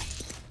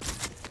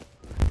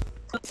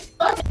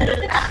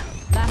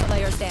 Last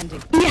player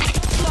standing.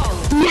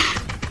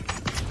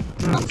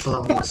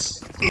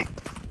 Flawless.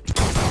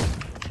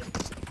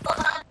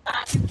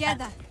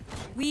 Together,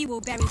 we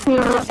will bury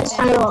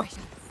ayo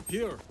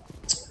Here.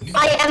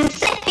 I am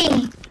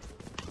setting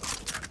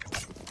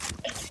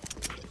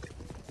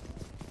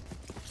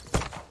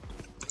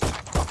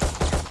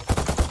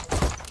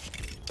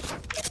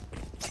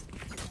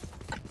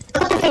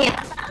apa setting ya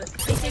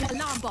Placing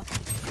alarm bot.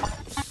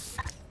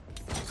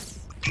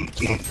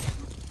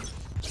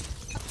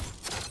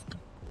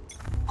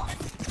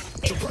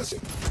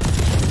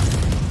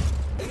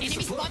 Enemy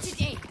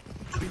spotted A.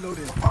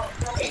 Reloading.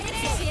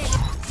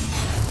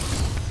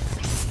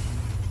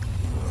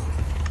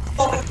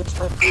 I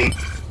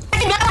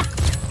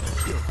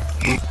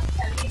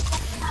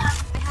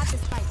have the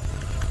spike.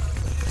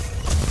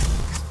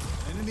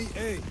 Enemy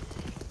A.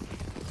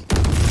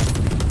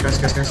 Gas.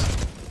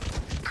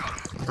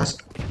 Atas.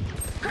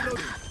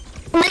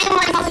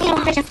 mulai masuk yang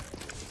mana Spike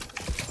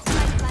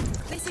planted.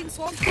 Placing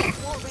swarm grenade.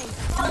 Wall raised.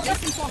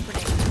 Placing swarm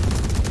grenade.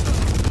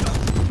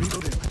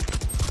 Reloading.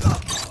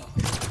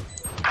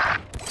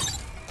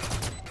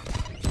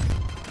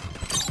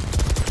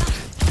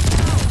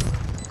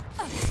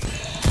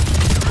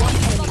 One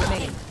enemy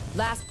remaining.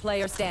 Last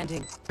player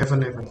standing.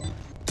 Heaven.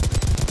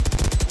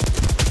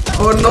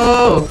 Oh no.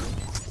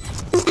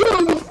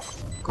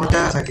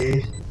 Koda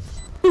sakit.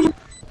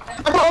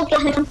 atau oke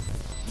lah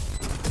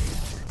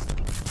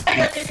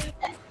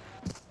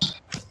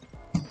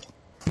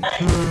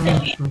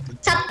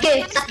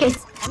sakit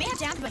I may have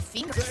jammed my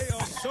fingers.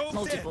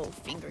 Multiple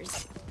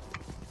fingers.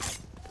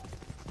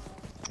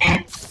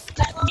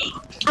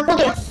 aku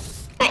dia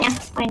kayaknya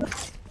main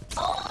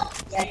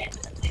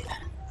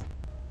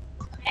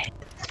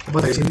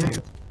Apa dari sini ya?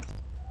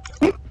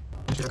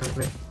 Silakan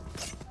play.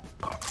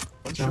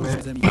 Sampai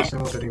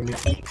saya mau dari mid.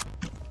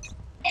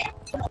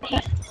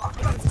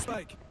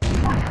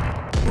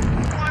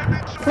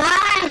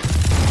 Nice.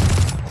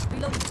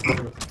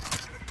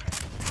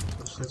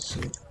 Let's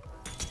see.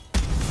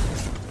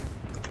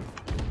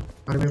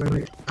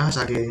 Mari. Ah,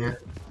 sakitnya.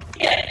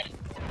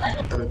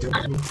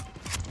 Terjun.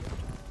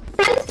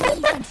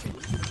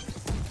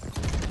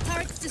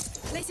 Turrets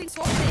displacing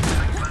swamp.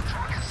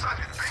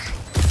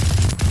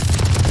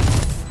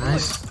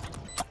 Nice.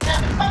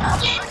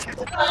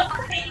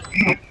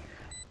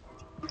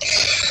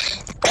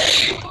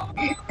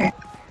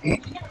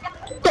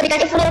 Tuh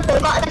dikasih full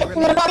kok ada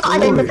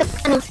yang deket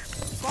anu.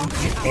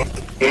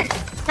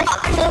 Kok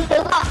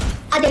full kok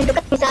ada yang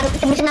deket bisa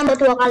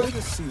nambah 2 kali. Let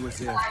us see what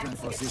they have planned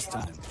for this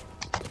time.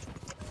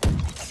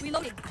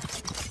 Reloading.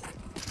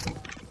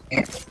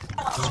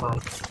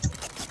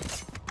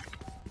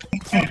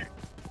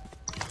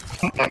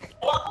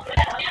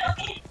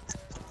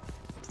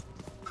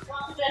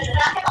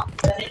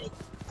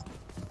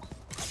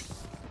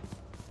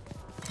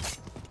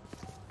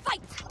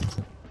 Fight.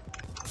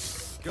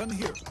 Gun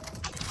here.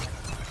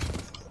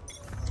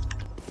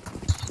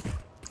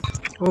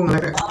 Oh,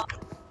 ngelag.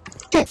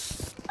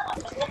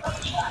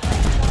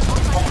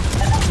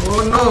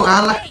 Oh no,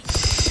 alah.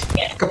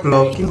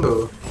 Ke-blocking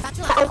loh.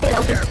 Oke.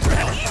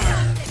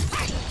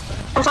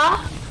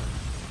 Apa?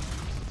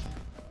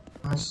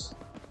 Mas.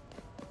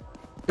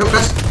 Yuk,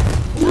 gas.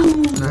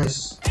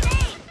 Nice.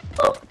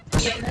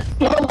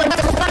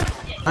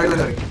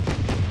 Lari.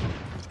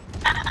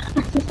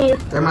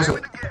 Saya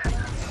masuk.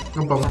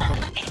 Ngebom.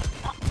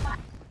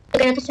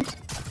 Oke, atas.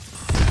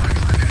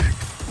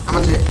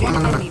 Aman sih,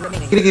 aman.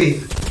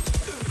 Kiri.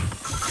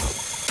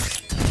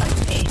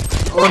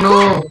 Oh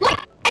no.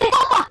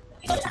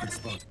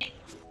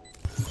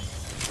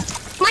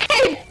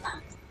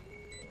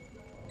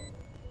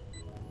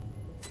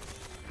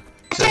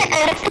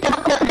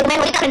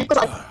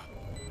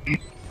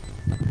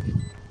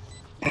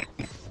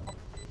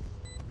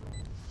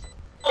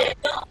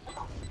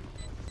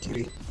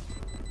 Kiri.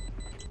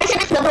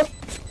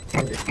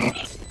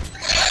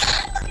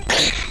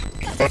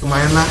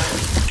 Lumayan lah.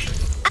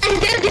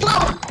 Anjir di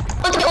bawah.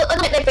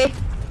 Untuk TP.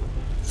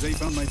 They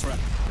found my trap.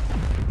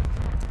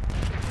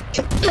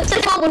 Saya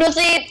mau bunuh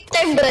si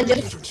Chamber anjir.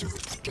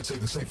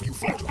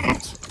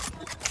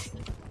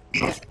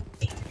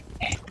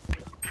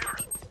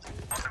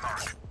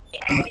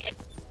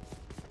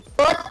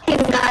 Oh,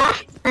 tim kalah.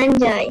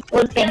 Anjay,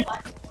 ulting.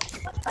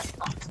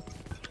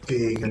 Oke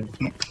kan.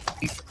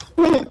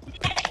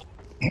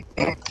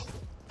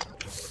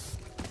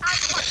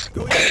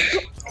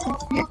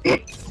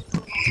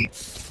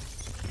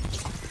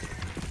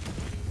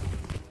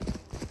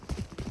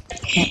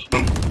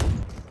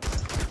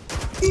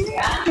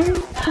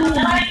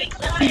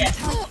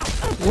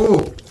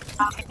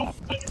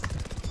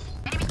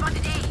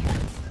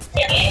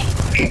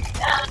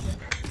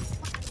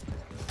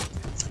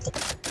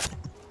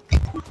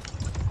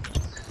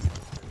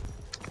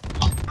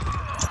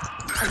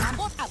 Alarm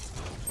bot out.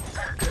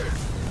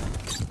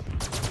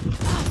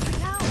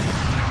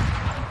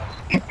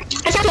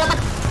 Kasih dapat.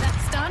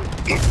 That's done.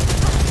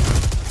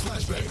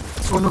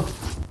 Oh no.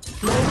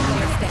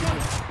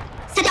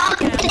 Sejak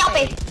apa?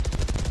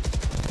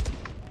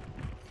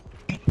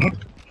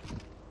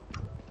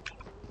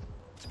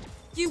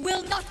 You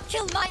will not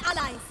kill my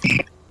allies.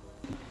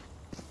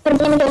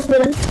 Perempuan menjawab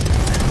bulan.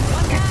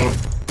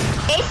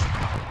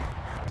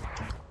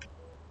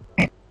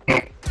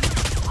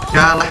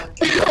 Yalah.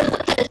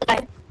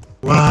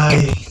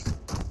 Why?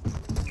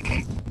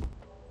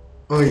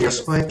 Oh iya,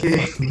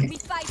 spike. We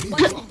fight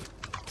one.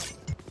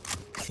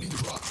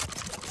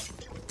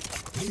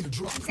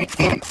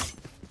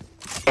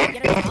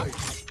 Get it out.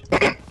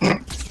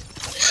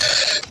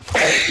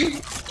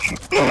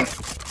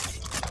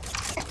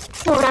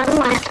 Orang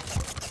rumah.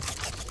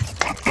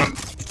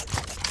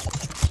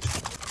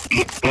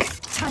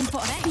 Time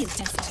for a field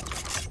test.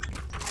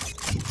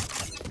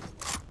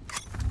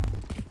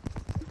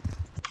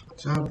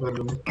 Sabar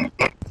dong.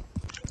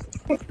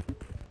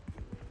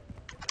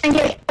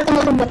 Anjir, aku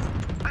mau rumput.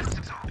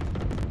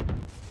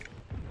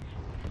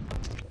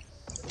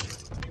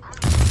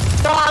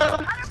 Tol.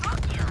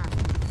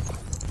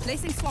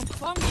 Placing swamp.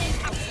 Swamp game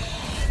out.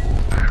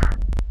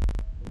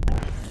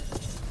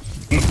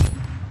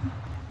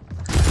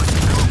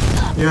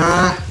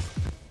 Ya.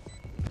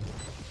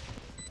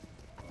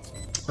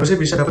 Harusnya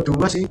bisa dapat 2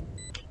 sih.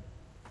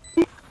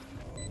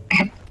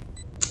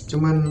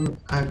 Cuman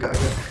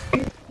agak-agak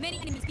Many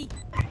enemies B.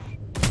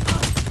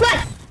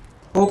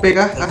 OP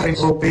kah? Akhirnya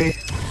OP.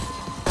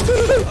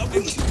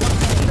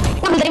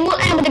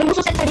 Bener musuh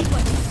set tadi.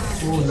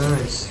 Oh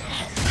nice.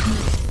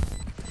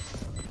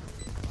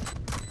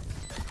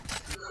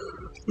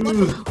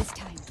 This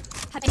time.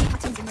 Have any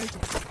patterns emerged?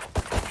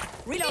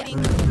 Reloading.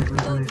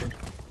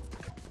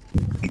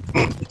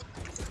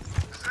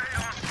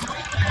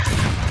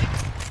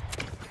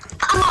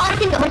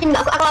 Aku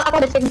nggak, aku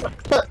ada sini. Can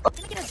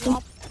I get a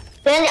drop?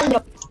 Dan yang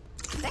drop.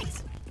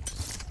 Thanks.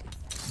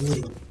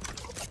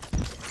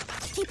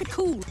 Keep it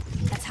cool.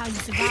 That's how you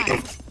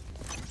survive.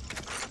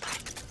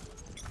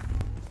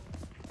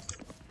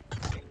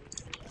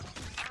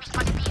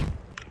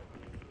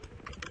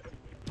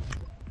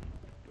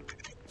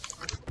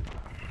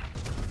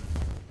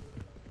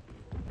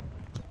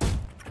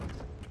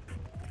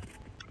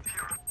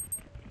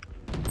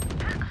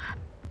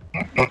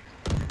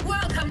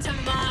 Welcome to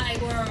my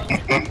world.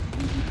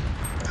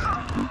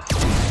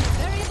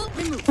 Variable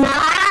removed.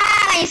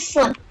 Nice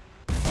one.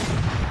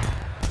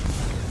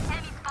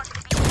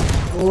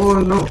 Oh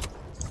no.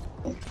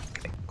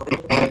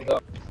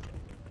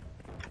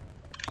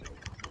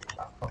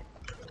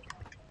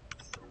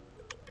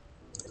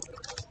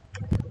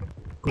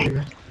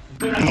 Kuliah.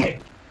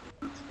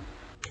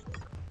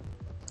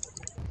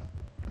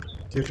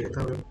 Jadi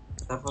tahu.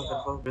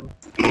 Taffware belum.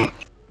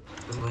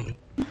 Belum lagi.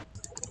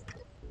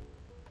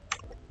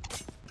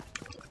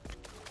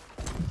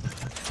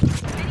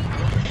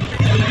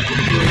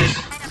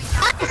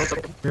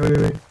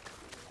 Wait.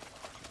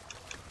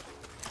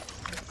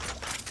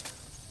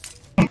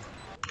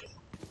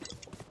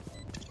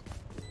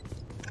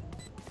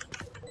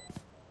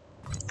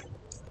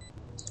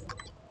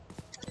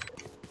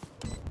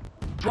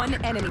 One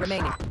enemy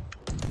remaining.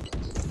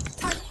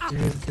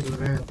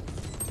 Keren.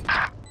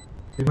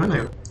 Di mana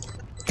ya?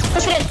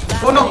 Terus Rin.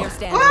 Last Oh no. player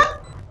standing.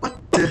 What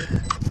the?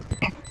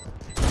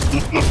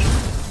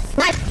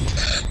 Nice.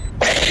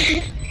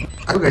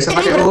 Aku gak bisa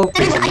pakai OP.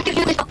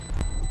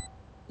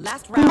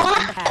 Last round in Bola.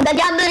 the half. Udah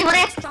diambil nih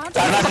Boris.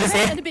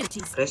 And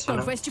abilities. Chris, Don't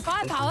mana? waste your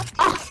firepower.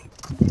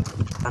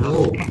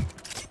 Oh,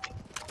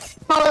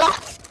 Mau lah.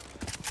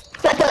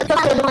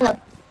 Coba lu.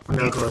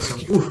 tinggal kosong.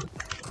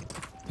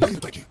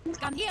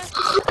 Gun here.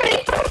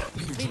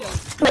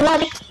 Benar.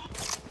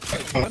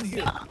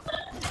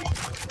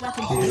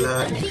 Weapon Gila.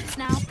 peaks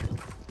now.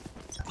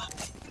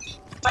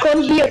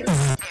 Kondier.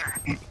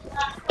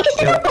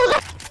 Ya,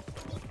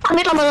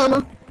 Ambil lama-lama.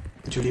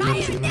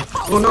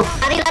 75. Oh no.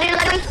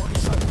 Lari.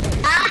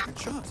 Ah.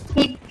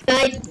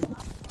 Baik.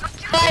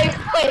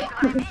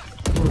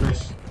 Oh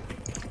nice.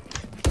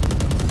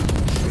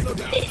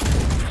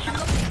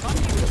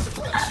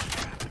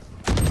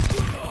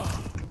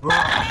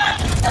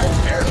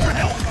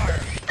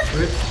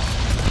 Wait.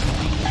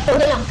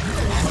 Udah lang.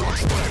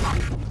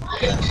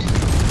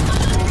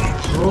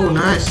 Oh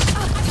nice.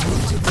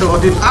 Aduh,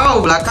 Odin.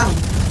 Au, belakang.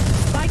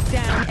 Spike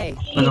down A.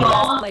 Ano?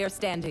 Last player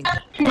standing.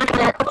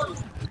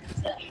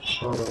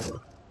 Oh.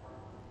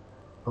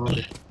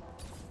 Oke.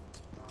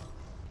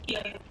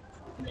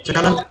 Cek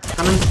kanan.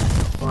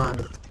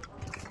 Waduh.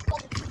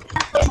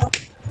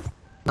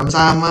 6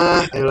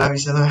 sama. Ayolah,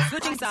 bisa lah.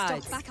 Switching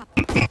sides. Back up.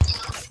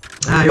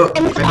 Nah, yuk.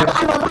 Apa?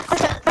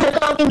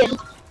 Kalau tinggal.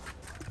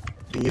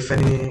 Di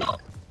event ini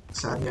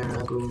saatnya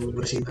aku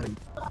bersinar.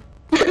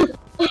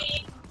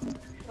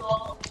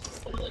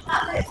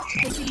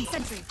 Placing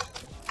sentry.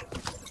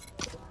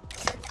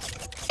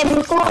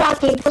 Emku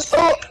lagi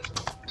busuk.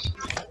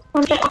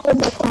 Sampai aku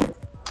bakar.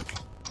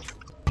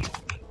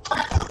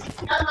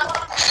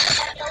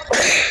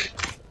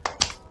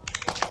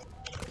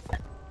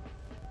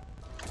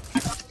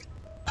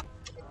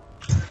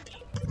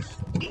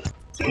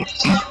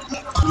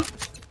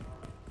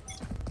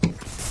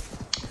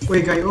 Woi,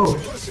 kayo.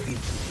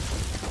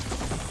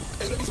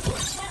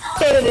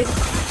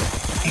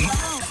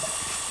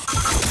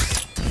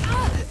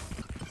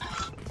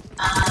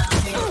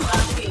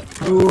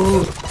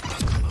 Aduh.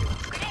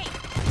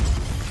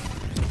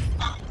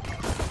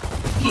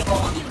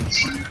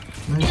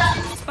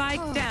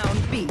 Spike down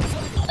B.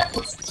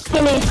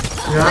 Ini.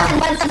 Ya.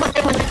 Bantu.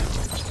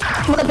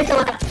 Bukan bisa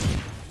makan.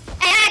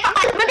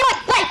 Papan, berdua.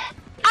 Woi.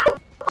 Aku.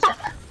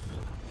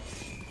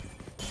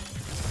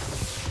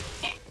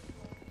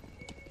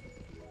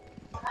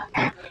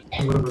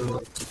 Tunggu.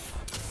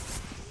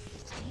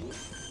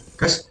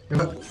 Guys,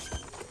 coba.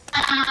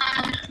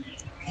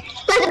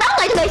 Nggak bisa.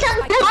 Spike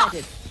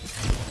planted.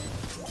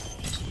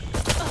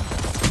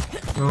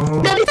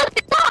 Oh. Nggak bisa.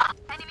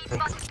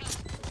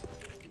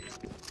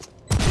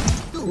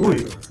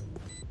 Wih.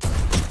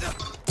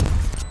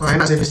 Wah,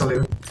 enak sih pistol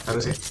itu.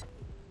 Harusnya.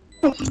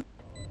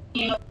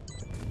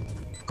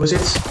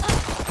 Kusits.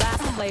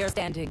 Last player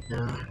standing.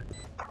 Ya.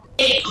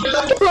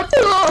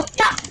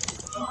 Cak.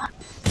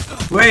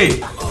 Wait.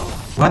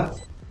 What?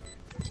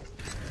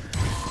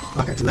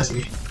 Wah, gak jelas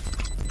ini.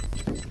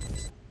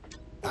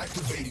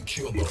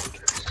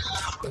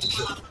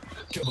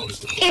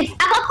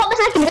 Apa kok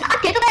misalnya gini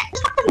aja itu kayak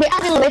BA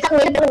gitu loh, becak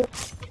mirip dulu.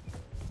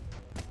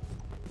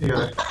 Iya.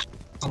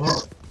 Oh,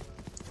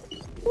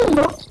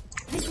 Bro.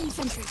 Placing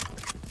sentry.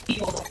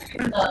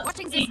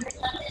 Watching this.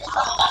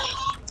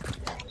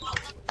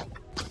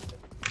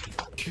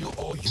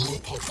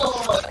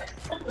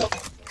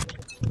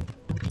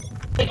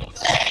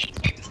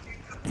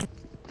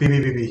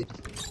 Bibi.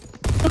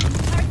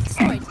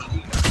 Destroyed.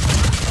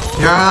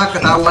 Ya,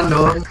 ketahuan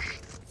dong.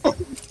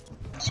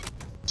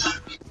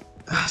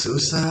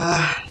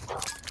 Susah.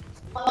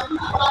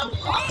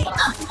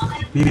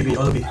 Bibi,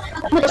 all bi.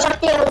 Butuh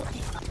sortir.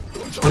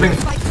 Kuning.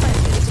 Spike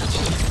planted.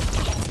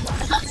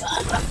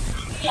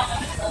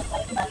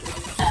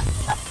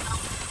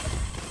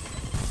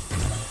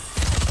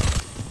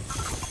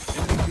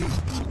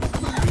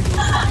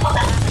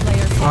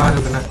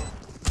 Waduh, kena.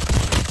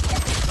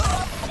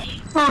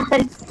 Nah,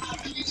 tadi.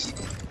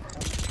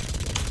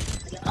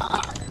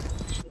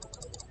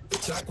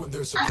 Attack when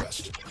they're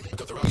suppressed. I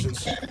got their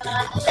options.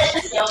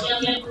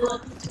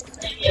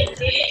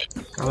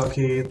 Kalau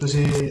gitu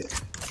sih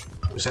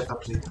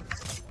setup sih.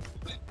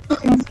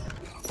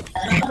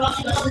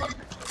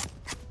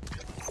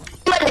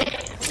 Coba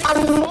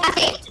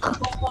deh,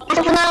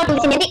 kasih kenal di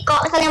sini. Jadi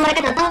kalau misalnya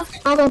mereka datang,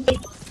 langsung pick.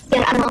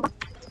 Biar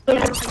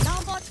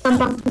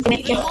gampang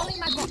match-nya. Calling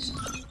my bot.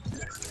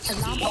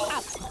 Alarm bot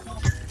out.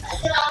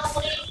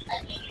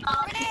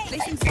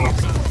 Placing swarm.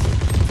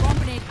 Swarm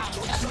grenade out.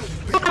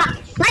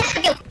 Nice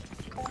skill.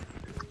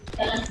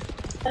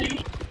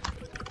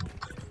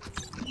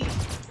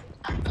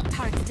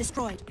 Turret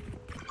destroyed.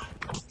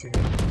 Oke.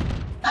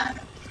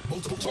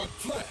 Multiple target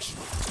flash.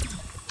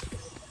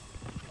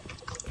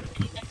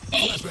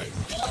 Flashbang.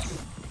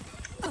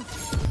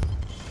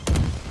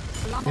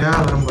 Ya,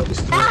 alarm buat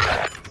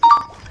istirahat.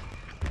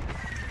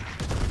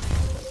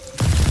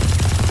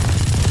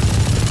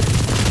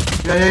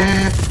 Ya.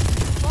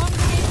 Swarm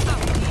grenade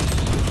out.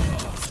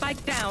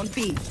 Spike down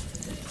B.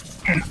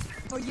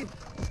 For you.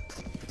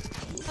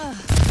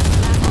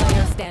 Last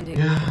player standing.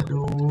 Ya,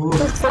 aduh.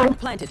 Spike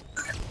planted.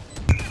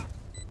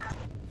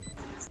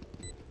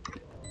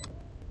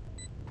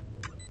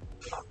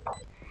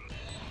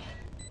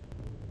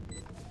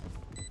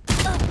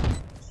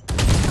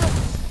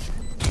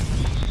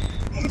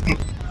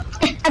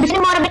 Abis ini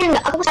mau rebahin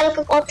nggak? Aku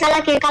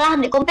lagi kalah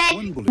di kompe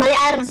balik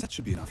air. That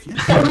should be enough, yeah?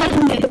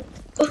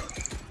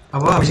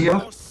 Apa habis ini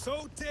apa?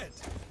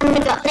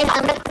 Nggak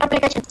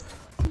application.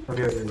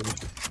 Oke.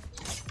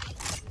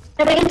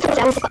 Rebahin terus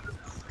aku suka.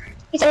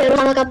 Bisa dari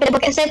mana kau pilih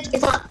pakai set,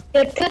 bisa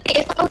YouTube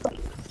itu apa?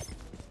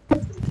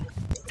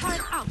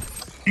 Turret out.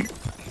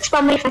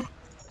 Spam wifi.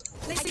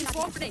 Placing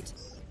swarm grenade.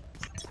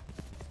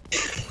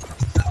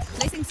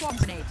 Placing swarm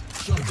grenade.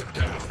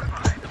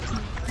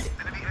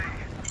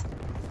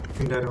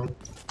 Pindah dong.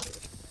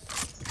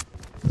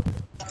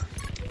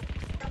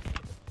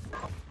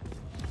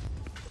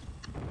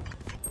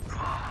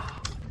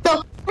 Tuh,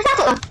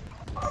 masuk lah.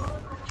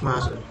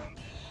 Masuk.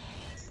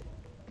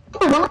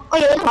 Oh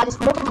iya, itu bagus.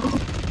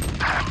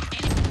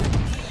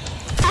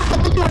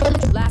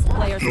 Last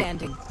player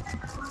standing.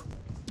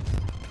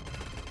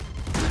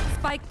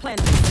 Spike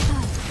planted.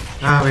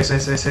 Ah, wes.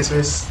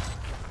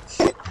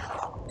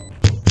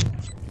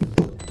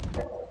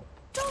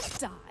 Don't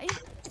die.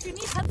 If you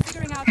need help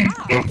figuring out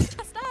how,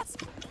 just ask.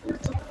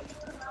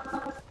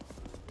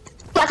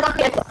 Kelas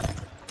waktu itu.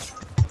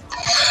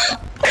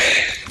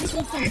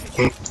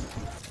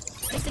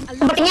 Placing alarm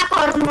Sepertinya aku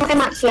harus memakai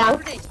martial.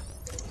 grenade.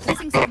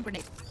 Placing swarm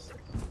grenade.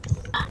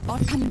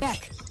 Bot coming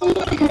back.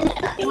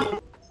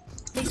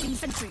 Placing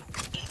sentry.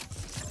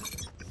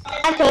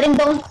 Ajarin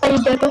dong supaya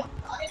jodoh.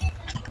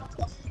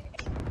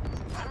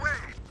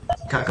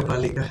 Gak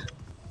kebalik kah?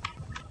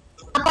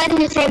 Apa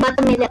yang saya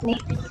bottom nih, lihat nih.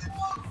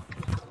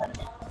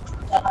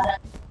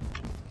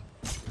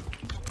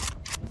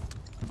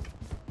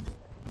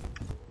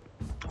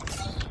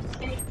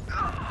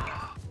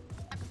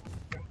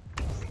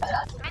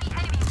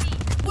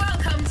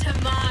 Welcome to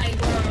my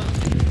world.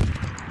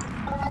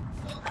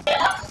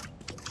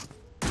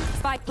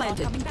 Spike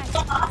planted. Coming back.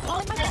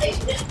 Calling my bot.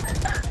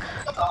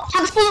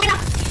 110 kita.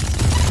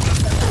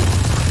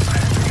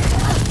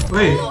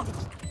 Woi.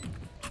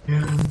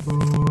 Ya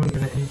ampun,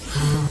 kena itu.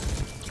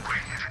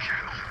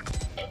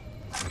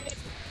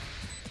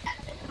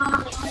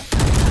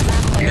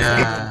 Ya.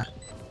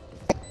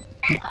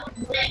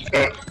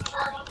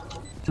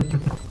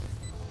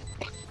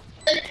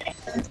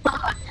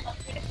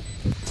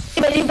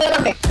 Tiba-tiba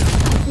sampai.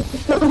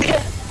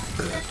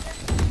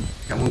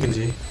 Gak mungkin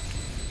sih.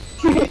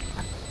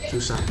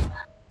 Susah.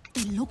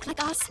 They look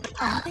like us, but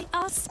are they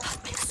us? I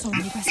have so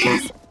many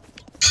questions.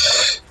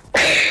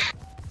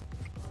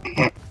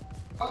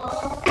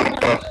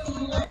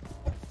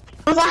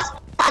 Masa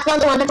saatnya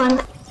untuk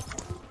mantap-mantap.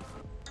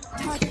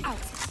 Target out.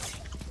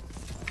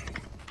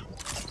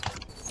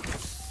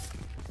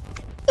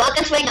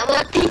 Doakan supaya nggak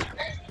mati.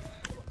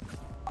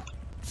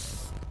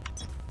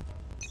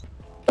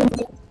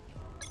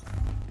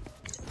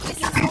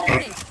 Placing swarm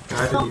grenade. Gak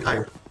ada di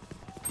air.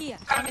 Here.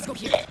 Let's go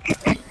here.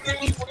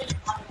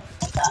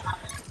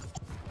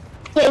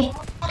 Yoi.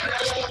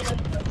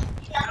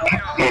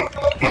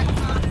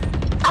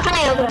 Apa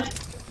nih ya bro?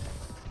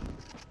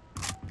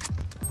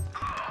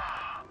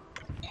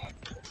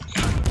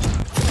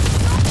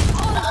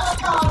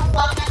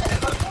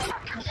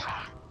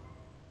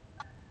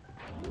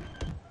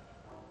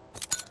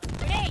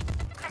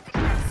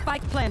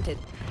 Spike planted.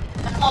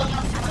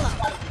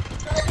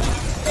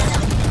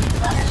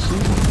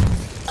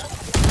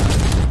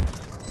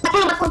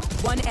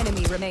 One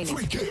enemy remaining.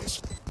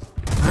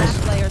 Last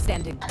player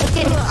standing.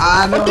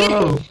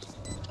 Aduh.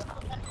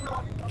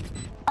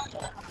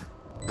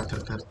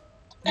 Tar.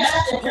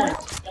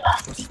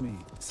 Trust me.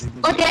 Save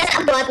me. Oh dia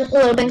ada waktu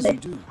cool bang sih.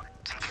 You do.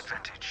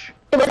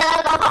 Coba kita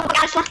apa pakai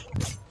aslah.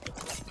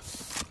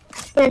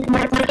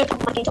 Mari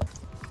kita.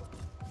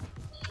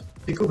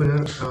 Iku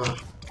bener. Oh,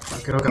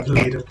 akhirnya gak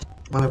beli itu.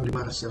 Malah beli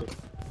Marcel.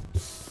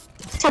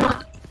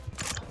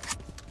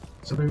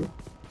 itu?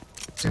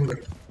 Chamber.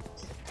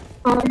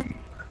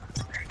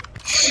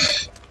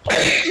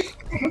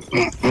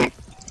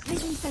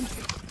 Placing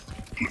sentry.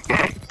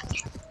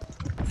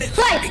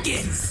 Woi!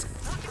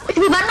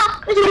 Di mana?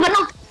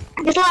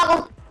 Justru aku.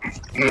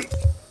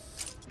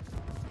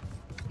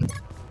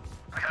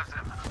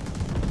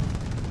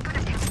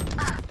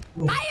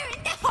 Fire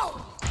in the hole.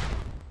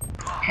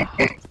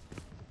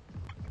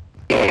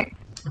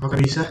 Apakah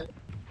bisa?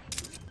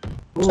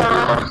 Bisa.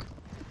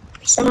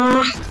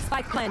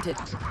 Spike planted.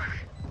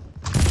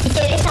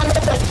 Dicari sama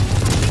terus.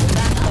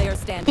 Last player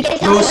standing. Dicari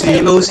sama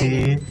Low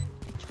sih.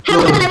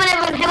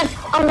 Heaven.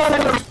 Oh, no.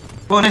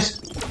 Oh,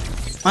 nice.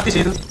 Mati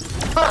sih itu.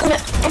 Oh,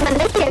 enggak.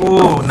 Tadi ya.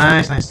 Oh,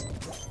 nice.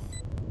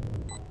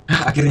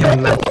 Akhirnya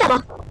menang. Kita apa?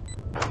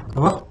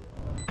 Apa?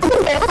 Aku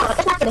udah apa?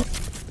 Kita mati deh.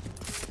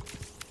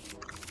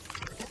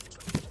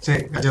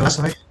 Cek, gak jelas,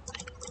 Ray.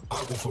 I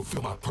will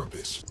fulfill my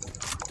purpose.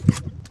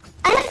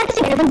 Ayo, kita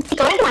sih Heaven. Si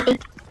kawan itu mati.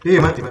 Iya,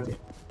 mati.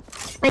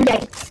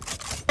 Anjay.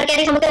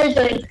 Terkari sama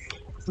Killjoy.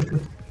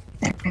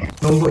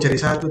 Numpuk jadi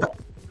satu, tak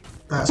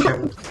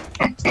scam.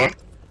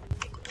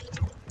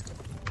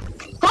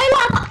 Woi, lu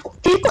apa?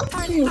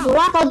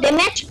 Gua apa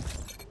damage?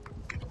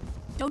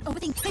 Don't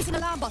overthink. Placing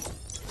alarm bot.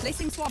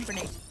 Placing swarm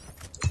grenade.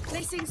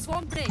 Placing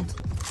swarm grenade.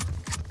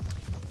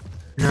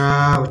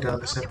 Ya,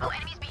 udah set up.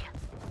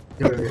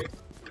 Ya.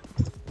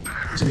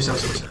 Masih bisa.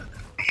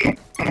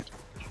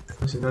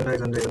 Masih gandai.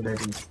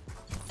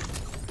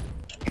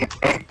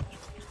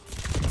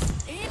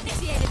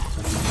 Initiated.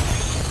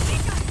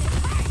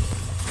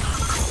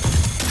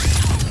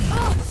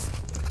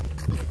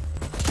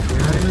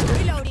 Biarin aja.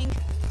 Reloading.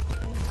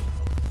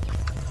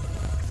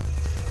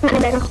 Mana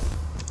baru?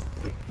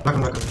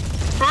 Belakang.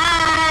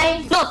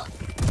 Hai. Loh.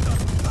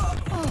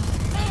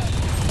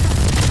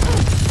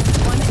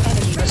 One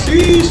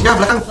enemy. Ya,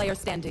 belakang. Player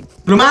standing.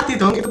 Belum mati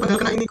dong, itu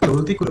padahal kena ini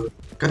ultiku loh.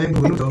 Kan yang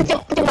bunuh dong.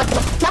 Coba.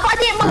 Kenapa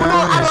sih mau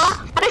bunuh Allah?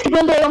 Karena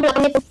sebelum tuh yang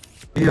belakang itu.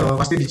 Iya,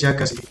 pasti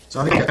dijaga sih.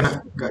 Soalnya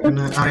gak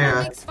kena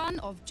area. Makes fun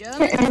of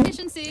German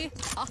efficiency.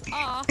 Ha.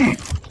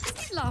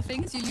 Keep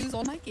laughing as you use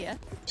all my gear.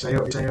 Bisa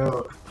yuk.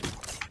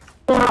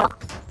 Wah.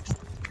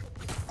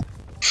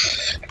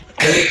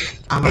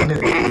 Aman deh.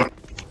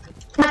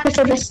 Kenapa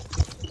terus?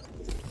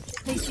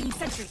 Placing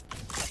sentry.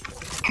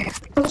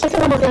 Aku sakit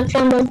sama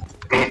belakang.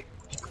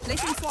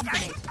 Placing swarm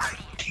grenade.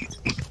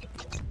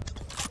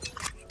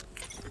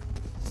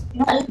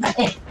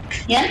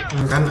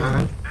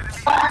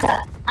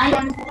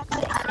 Kan.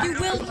 You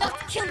will not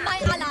kill my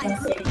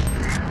allies.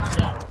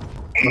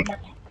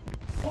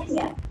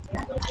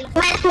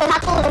 Main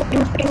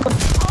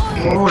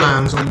 21. Oh,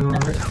 langsung.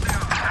 Nanti.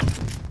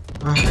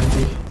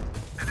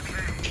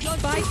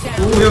 Spike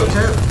down. Yuk,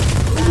 saya.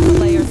 Last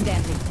player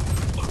standing.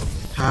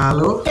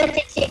 Halo. Gak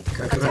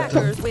gerak.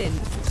 Attackers win.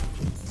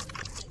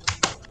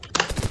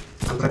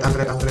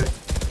 Antret.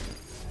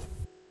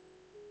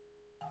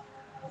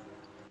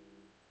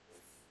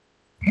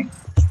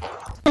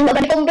 Enggak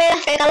berkumpul lah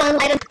kayak kalau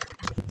Iron.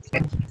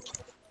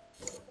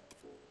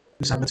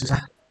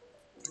 Susah.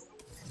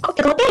 Kok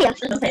terkopi ya?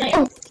 Masuk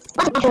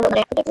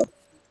dari aku itu.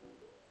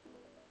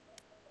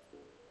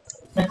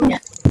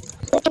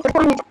 Cepet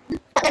banget.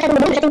 Tak ada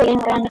benar bisa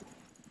tinggalin orang.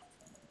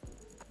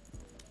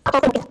 Apa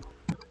itu?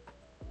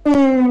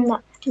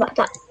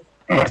 Coba.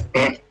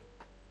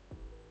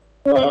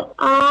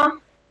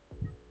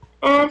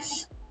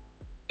 S.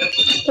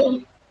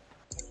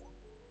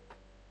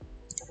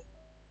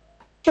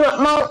 Coba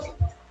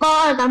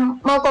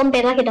mau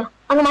compare lagi dah.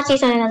 Aku masih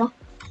sana dah.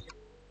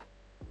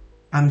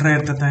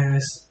 Unrated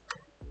guys.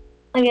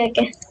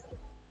 Oke.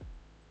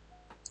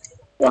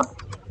 Ya.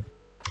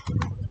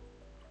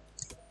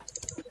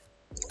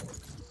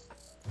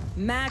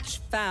 Match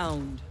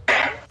found.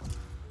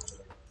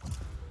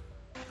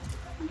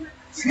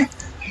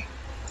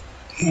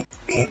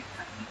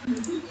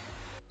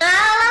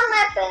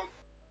 Alamat.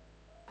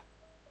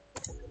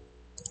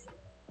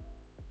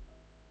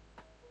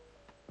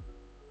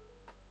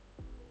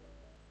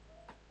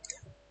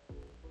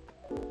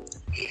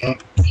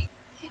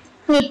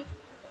 Nih.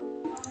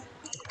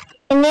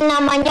 Ini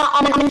namanya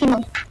omen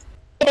Simon.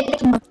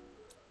 Simon.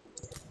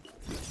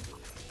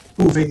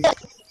 Fake.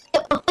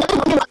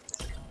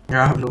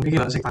 Ya, belum ini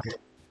sih pakai.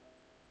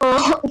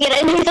 Oh,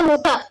 kirain bisa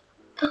buka.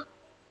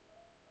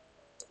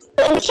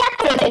 Ini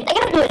siapa ya? Kita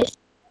kan dulu.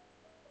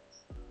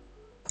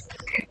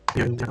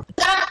 Ya.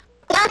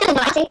 Sekarang kita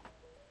nggak sih?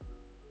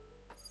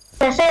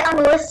 Saya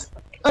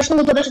harus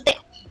nunggu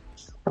detik.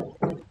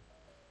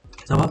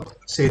 Apa?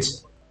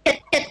 Sage.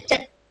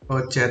 Chat.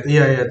 Oh, chat.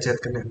 Iya, chat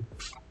kena.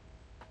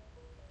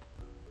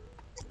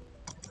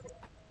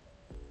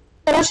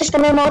 Terus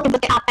sistemnya mau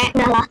dipakai apa?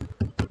 Udah lah.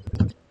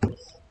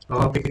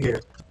 Oh, pick ya.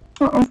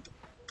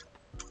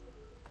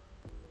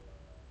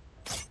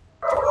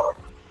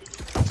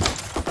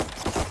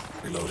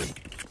 Reloading.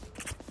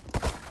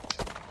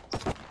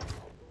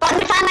 Kalau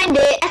misalnya main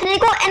DS ini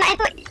kok enak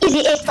itu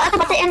easy ace, aku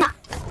pasti enak.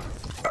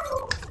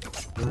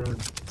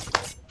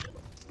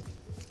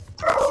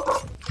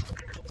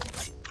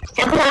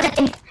 Saya pernah cek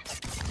ini.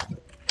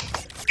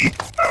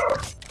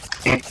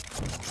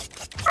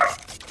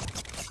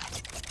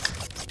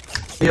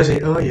 Iya sih,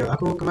 oh iya,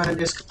 aku kemarin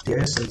di S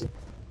aja.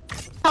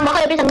 Sama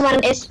kayak bisa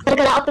kemarin es.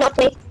 Gara-gara upload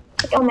play.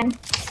 Oke omen.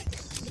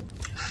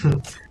 Nah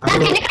Aku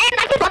gini kan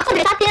enak buat aku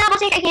dari tadi apa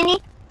sih kayak gini?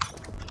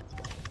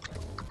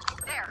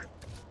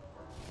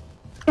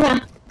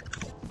 Gimana?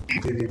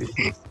 di.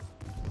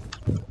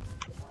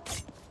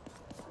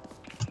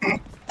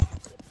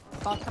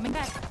 Ball coming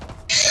back.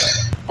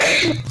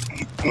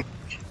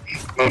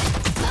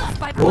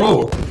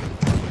 Wow,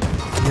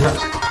 gila.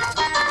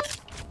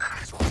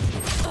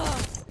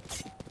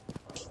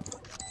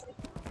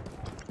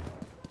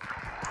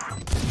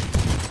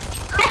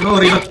 No,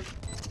 reload.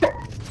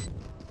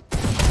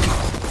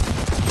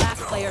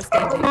 Last player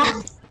standing. Nah,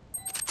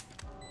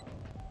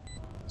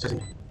 Sorry.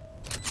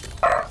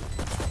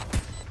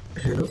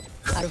 Hello.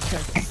 Out of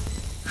turn.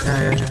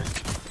 Ya.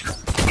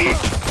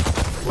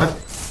 What?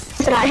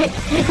 serai.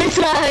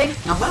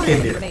 Ngapain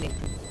dia? Remaining.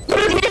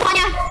 Buru gini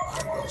semuanya.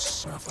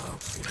 Snuff out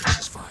the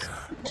enemy's fire.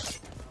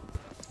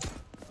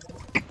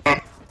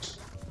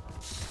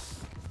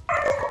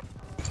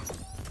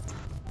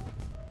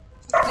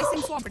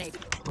 Placing swamp grenade.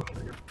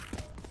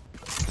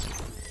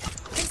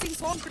 Placing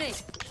swamp grenade.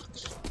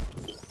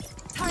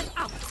 Turn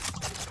out.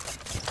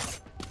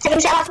 Saya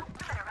bisa apa?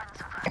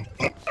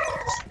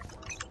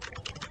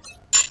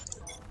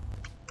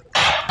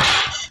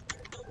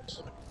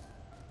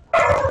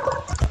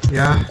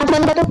 Ya,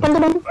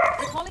 Bantu.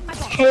 Recalling my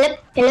bomb. Help.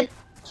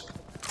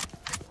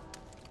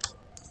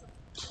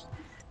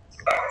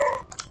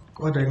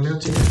 kok ada yang lewat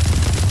sih?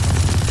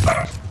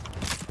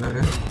 Nah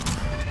kan?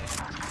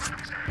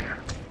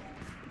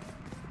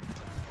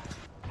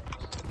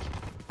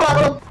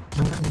 Aku.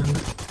 Bentar.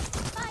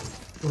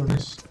 Oh,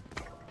 nice.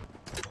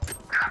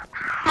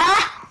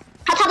 Alah.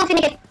 Satu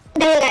sini kit.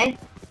 Udah ya guys.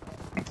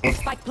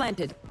 Spike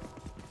planted.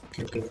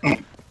 Oke.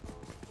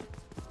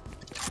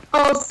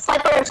 Oh,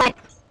 Viper side.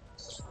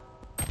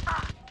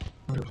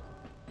 Aduh.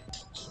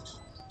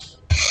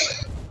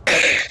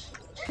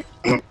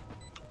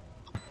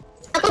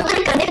 Aku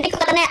berikan dia ketika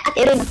katanya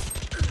atirin.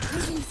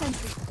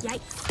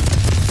 Yikes.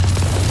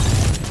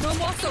 No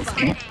more soba.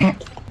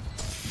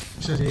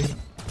 Bisa sih.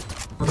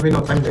 Oh, tapi no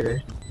time deh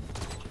kayaknya.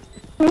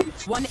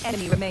 One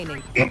enemy remaining.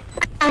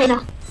 Bisa.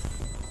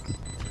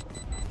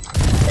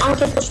 Aku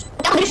terus.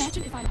 Aku bisa.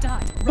 Imagine if I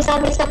died. Please.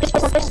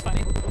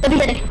 Lebih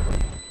bisa deh.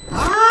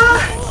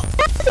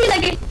 Sini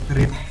lagi.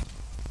 Rip.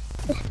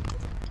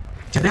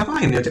 Jadi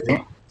apain ya Cet?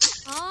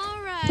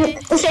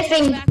 Alright.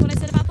 Saving. Back what I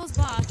said about those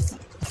bots.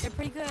 They're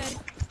pretty good.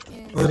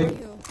 Yeah, Oh, so ini are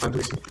you. bantu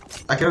sih.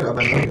 Akhirnya gak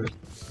bantu gitu.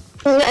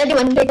 Enggak ada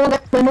bantu itu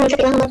nggak mau cek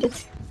yang bantu.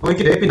 Oh,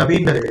 ini dia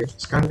pindah-pindah deh guys.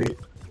 Sekarang B.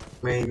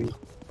 Maybe.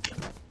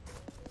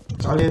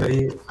 Soalnya dari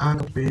A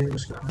ke B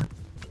terus ke A.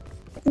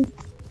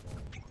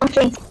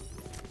 Oke.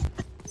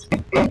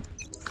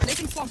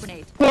 Placing swamp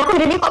grenade. Ya aku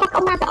dari kok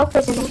kamu ada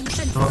outfit ini.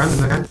 Oh kan,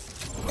 bener kan?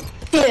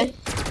 Iya.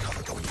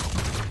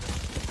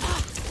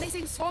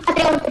 Placing swamp Ada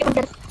yang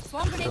outfit.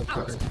 swamp grenade Buka,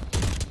 out. kan?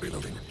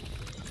 Reloading.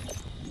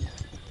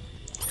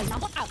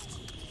 Alarm out.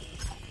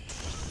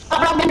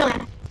 Apa dong ya?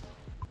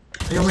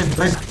 Ayo men,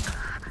 blind.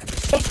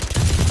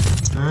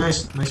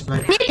 Nice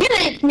blind.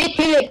 Mid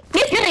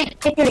healing.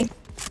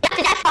 Ya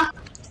tidak apa.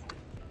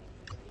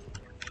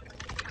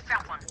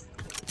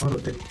 Oh,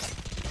 rotate.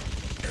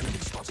 Enemy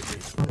spotted me.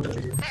 Oh, udah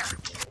di sini.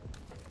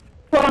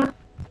 Kurang.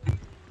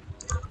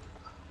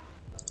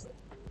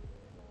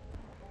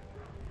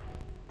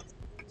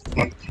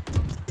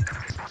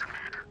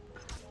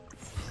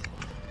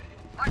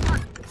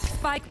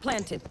 Spike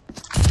planted.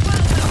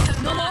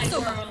 No more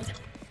soba.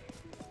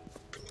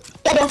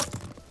 Ya ada.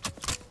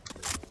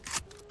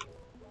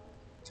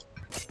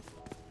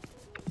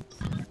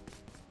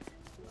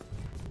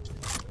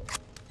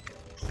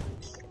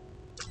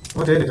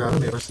 Oh, dia di dalam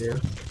ya pasti ya.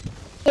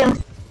 Ya.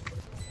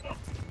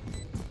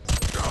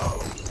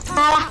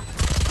 Salah.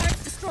 Turret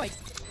destroyed.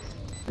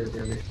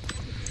 Oke.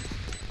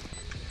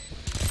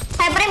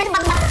 Saya beri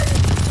sempat.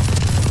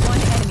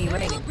 One enemy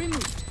remaining.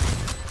 Removed.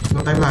 No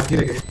time lagi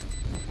deh kayaknya.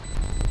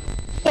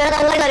 Ya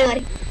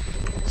lari.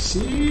 Si.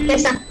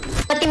 Biasa.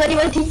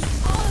 Mati.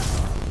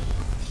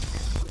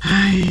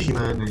 Hai,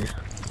 gimana ya?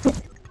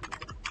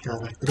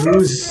 Kalah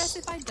terus.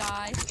 Stress if I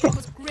die. It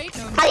was great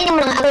knowing Kali ini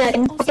menang aku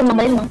yakin pasti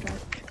menang.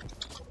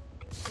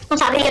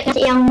 Masa aku lihat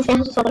masih yang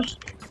musuhnya susah terus.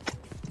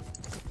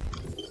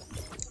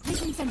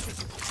 Placing sentry.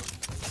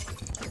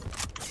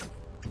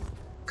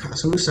 Gak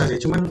susah sih,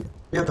 cuman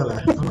ya tau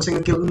lah, kalau saya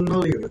nge-kill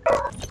 0 gitu.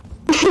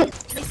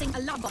 Placing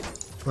alarm bot.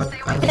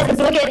 Kita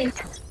berdua dari.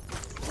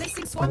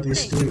 Placing What swamp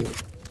is grenade. doing?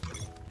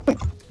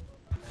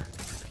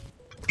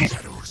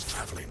 Shadows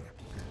traveling.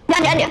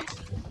 Ada.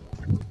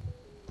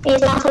 Ini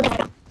langsung deh.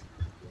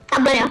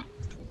 Tabel ya.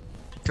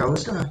 Gak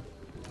usah.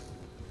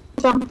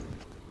 Langsung.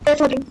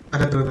 Sorry.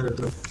 Ada tuh.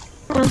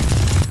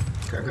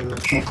 Gak kena.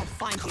 I'll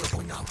find you.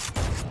 Going out.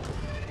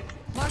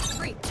 Mark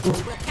 3.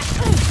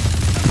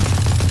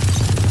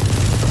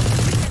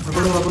 Apa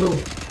lu?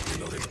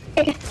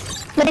 Oke.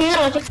 Mendengar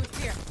loh sih.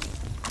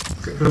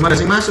 Belum ada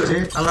sih masuk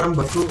sih, alarm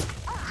buatku.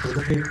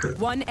 Ketik.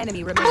 One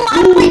enemy remaining.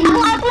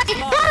 Aku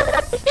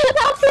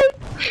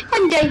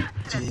Anjay.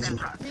 Cici.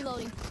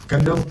 reloading.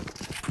 Gandong.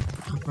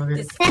 Oke.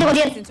 This Ini ada fight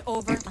dia. isn't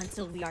over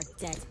until we are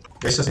dead.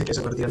 Biasa sih, biasa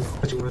berarti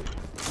cuma.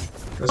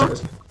 Gak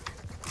usah.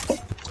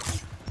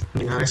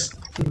 Mending Ares.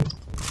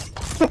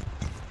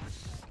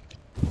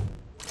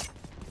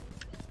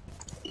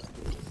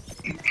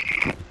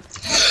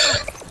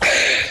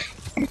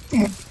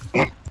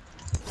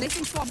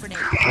 Placing swamp grenade.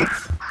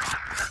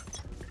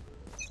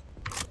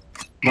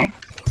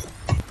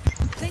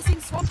 Placing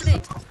swamp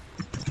grenade.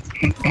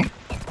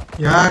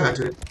 Ya, gak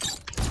cuy.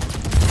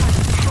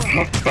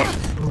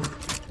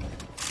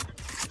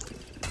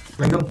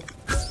 Main dong.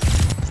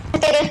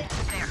 Oke.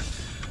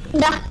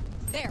 Udah.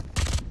 There.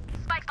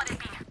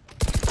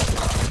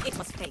 It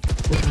was fake.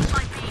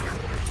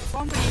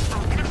 Swamp grenade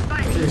out.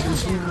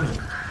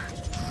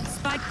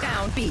 Spike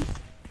down B.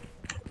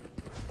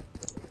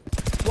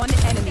 One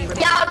enemy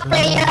remaining. Ya,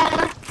 player.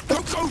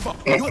 Joke's over.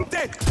 You're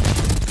dead.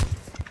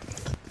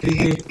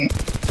 Kiri.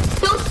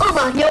 Look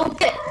over. You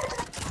okay?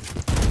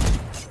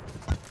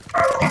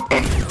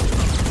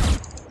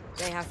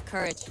 They have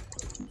courage,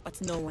 but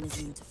no one is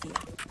immune to fear.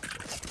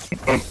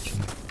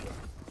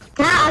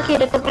 Nah,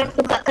 akhirnya keprek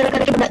buka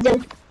gara-gara kita jam.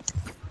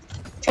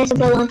 Saya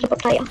sebelah dengan cepat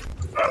saya.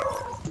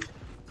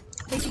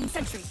 Placing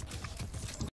sentry.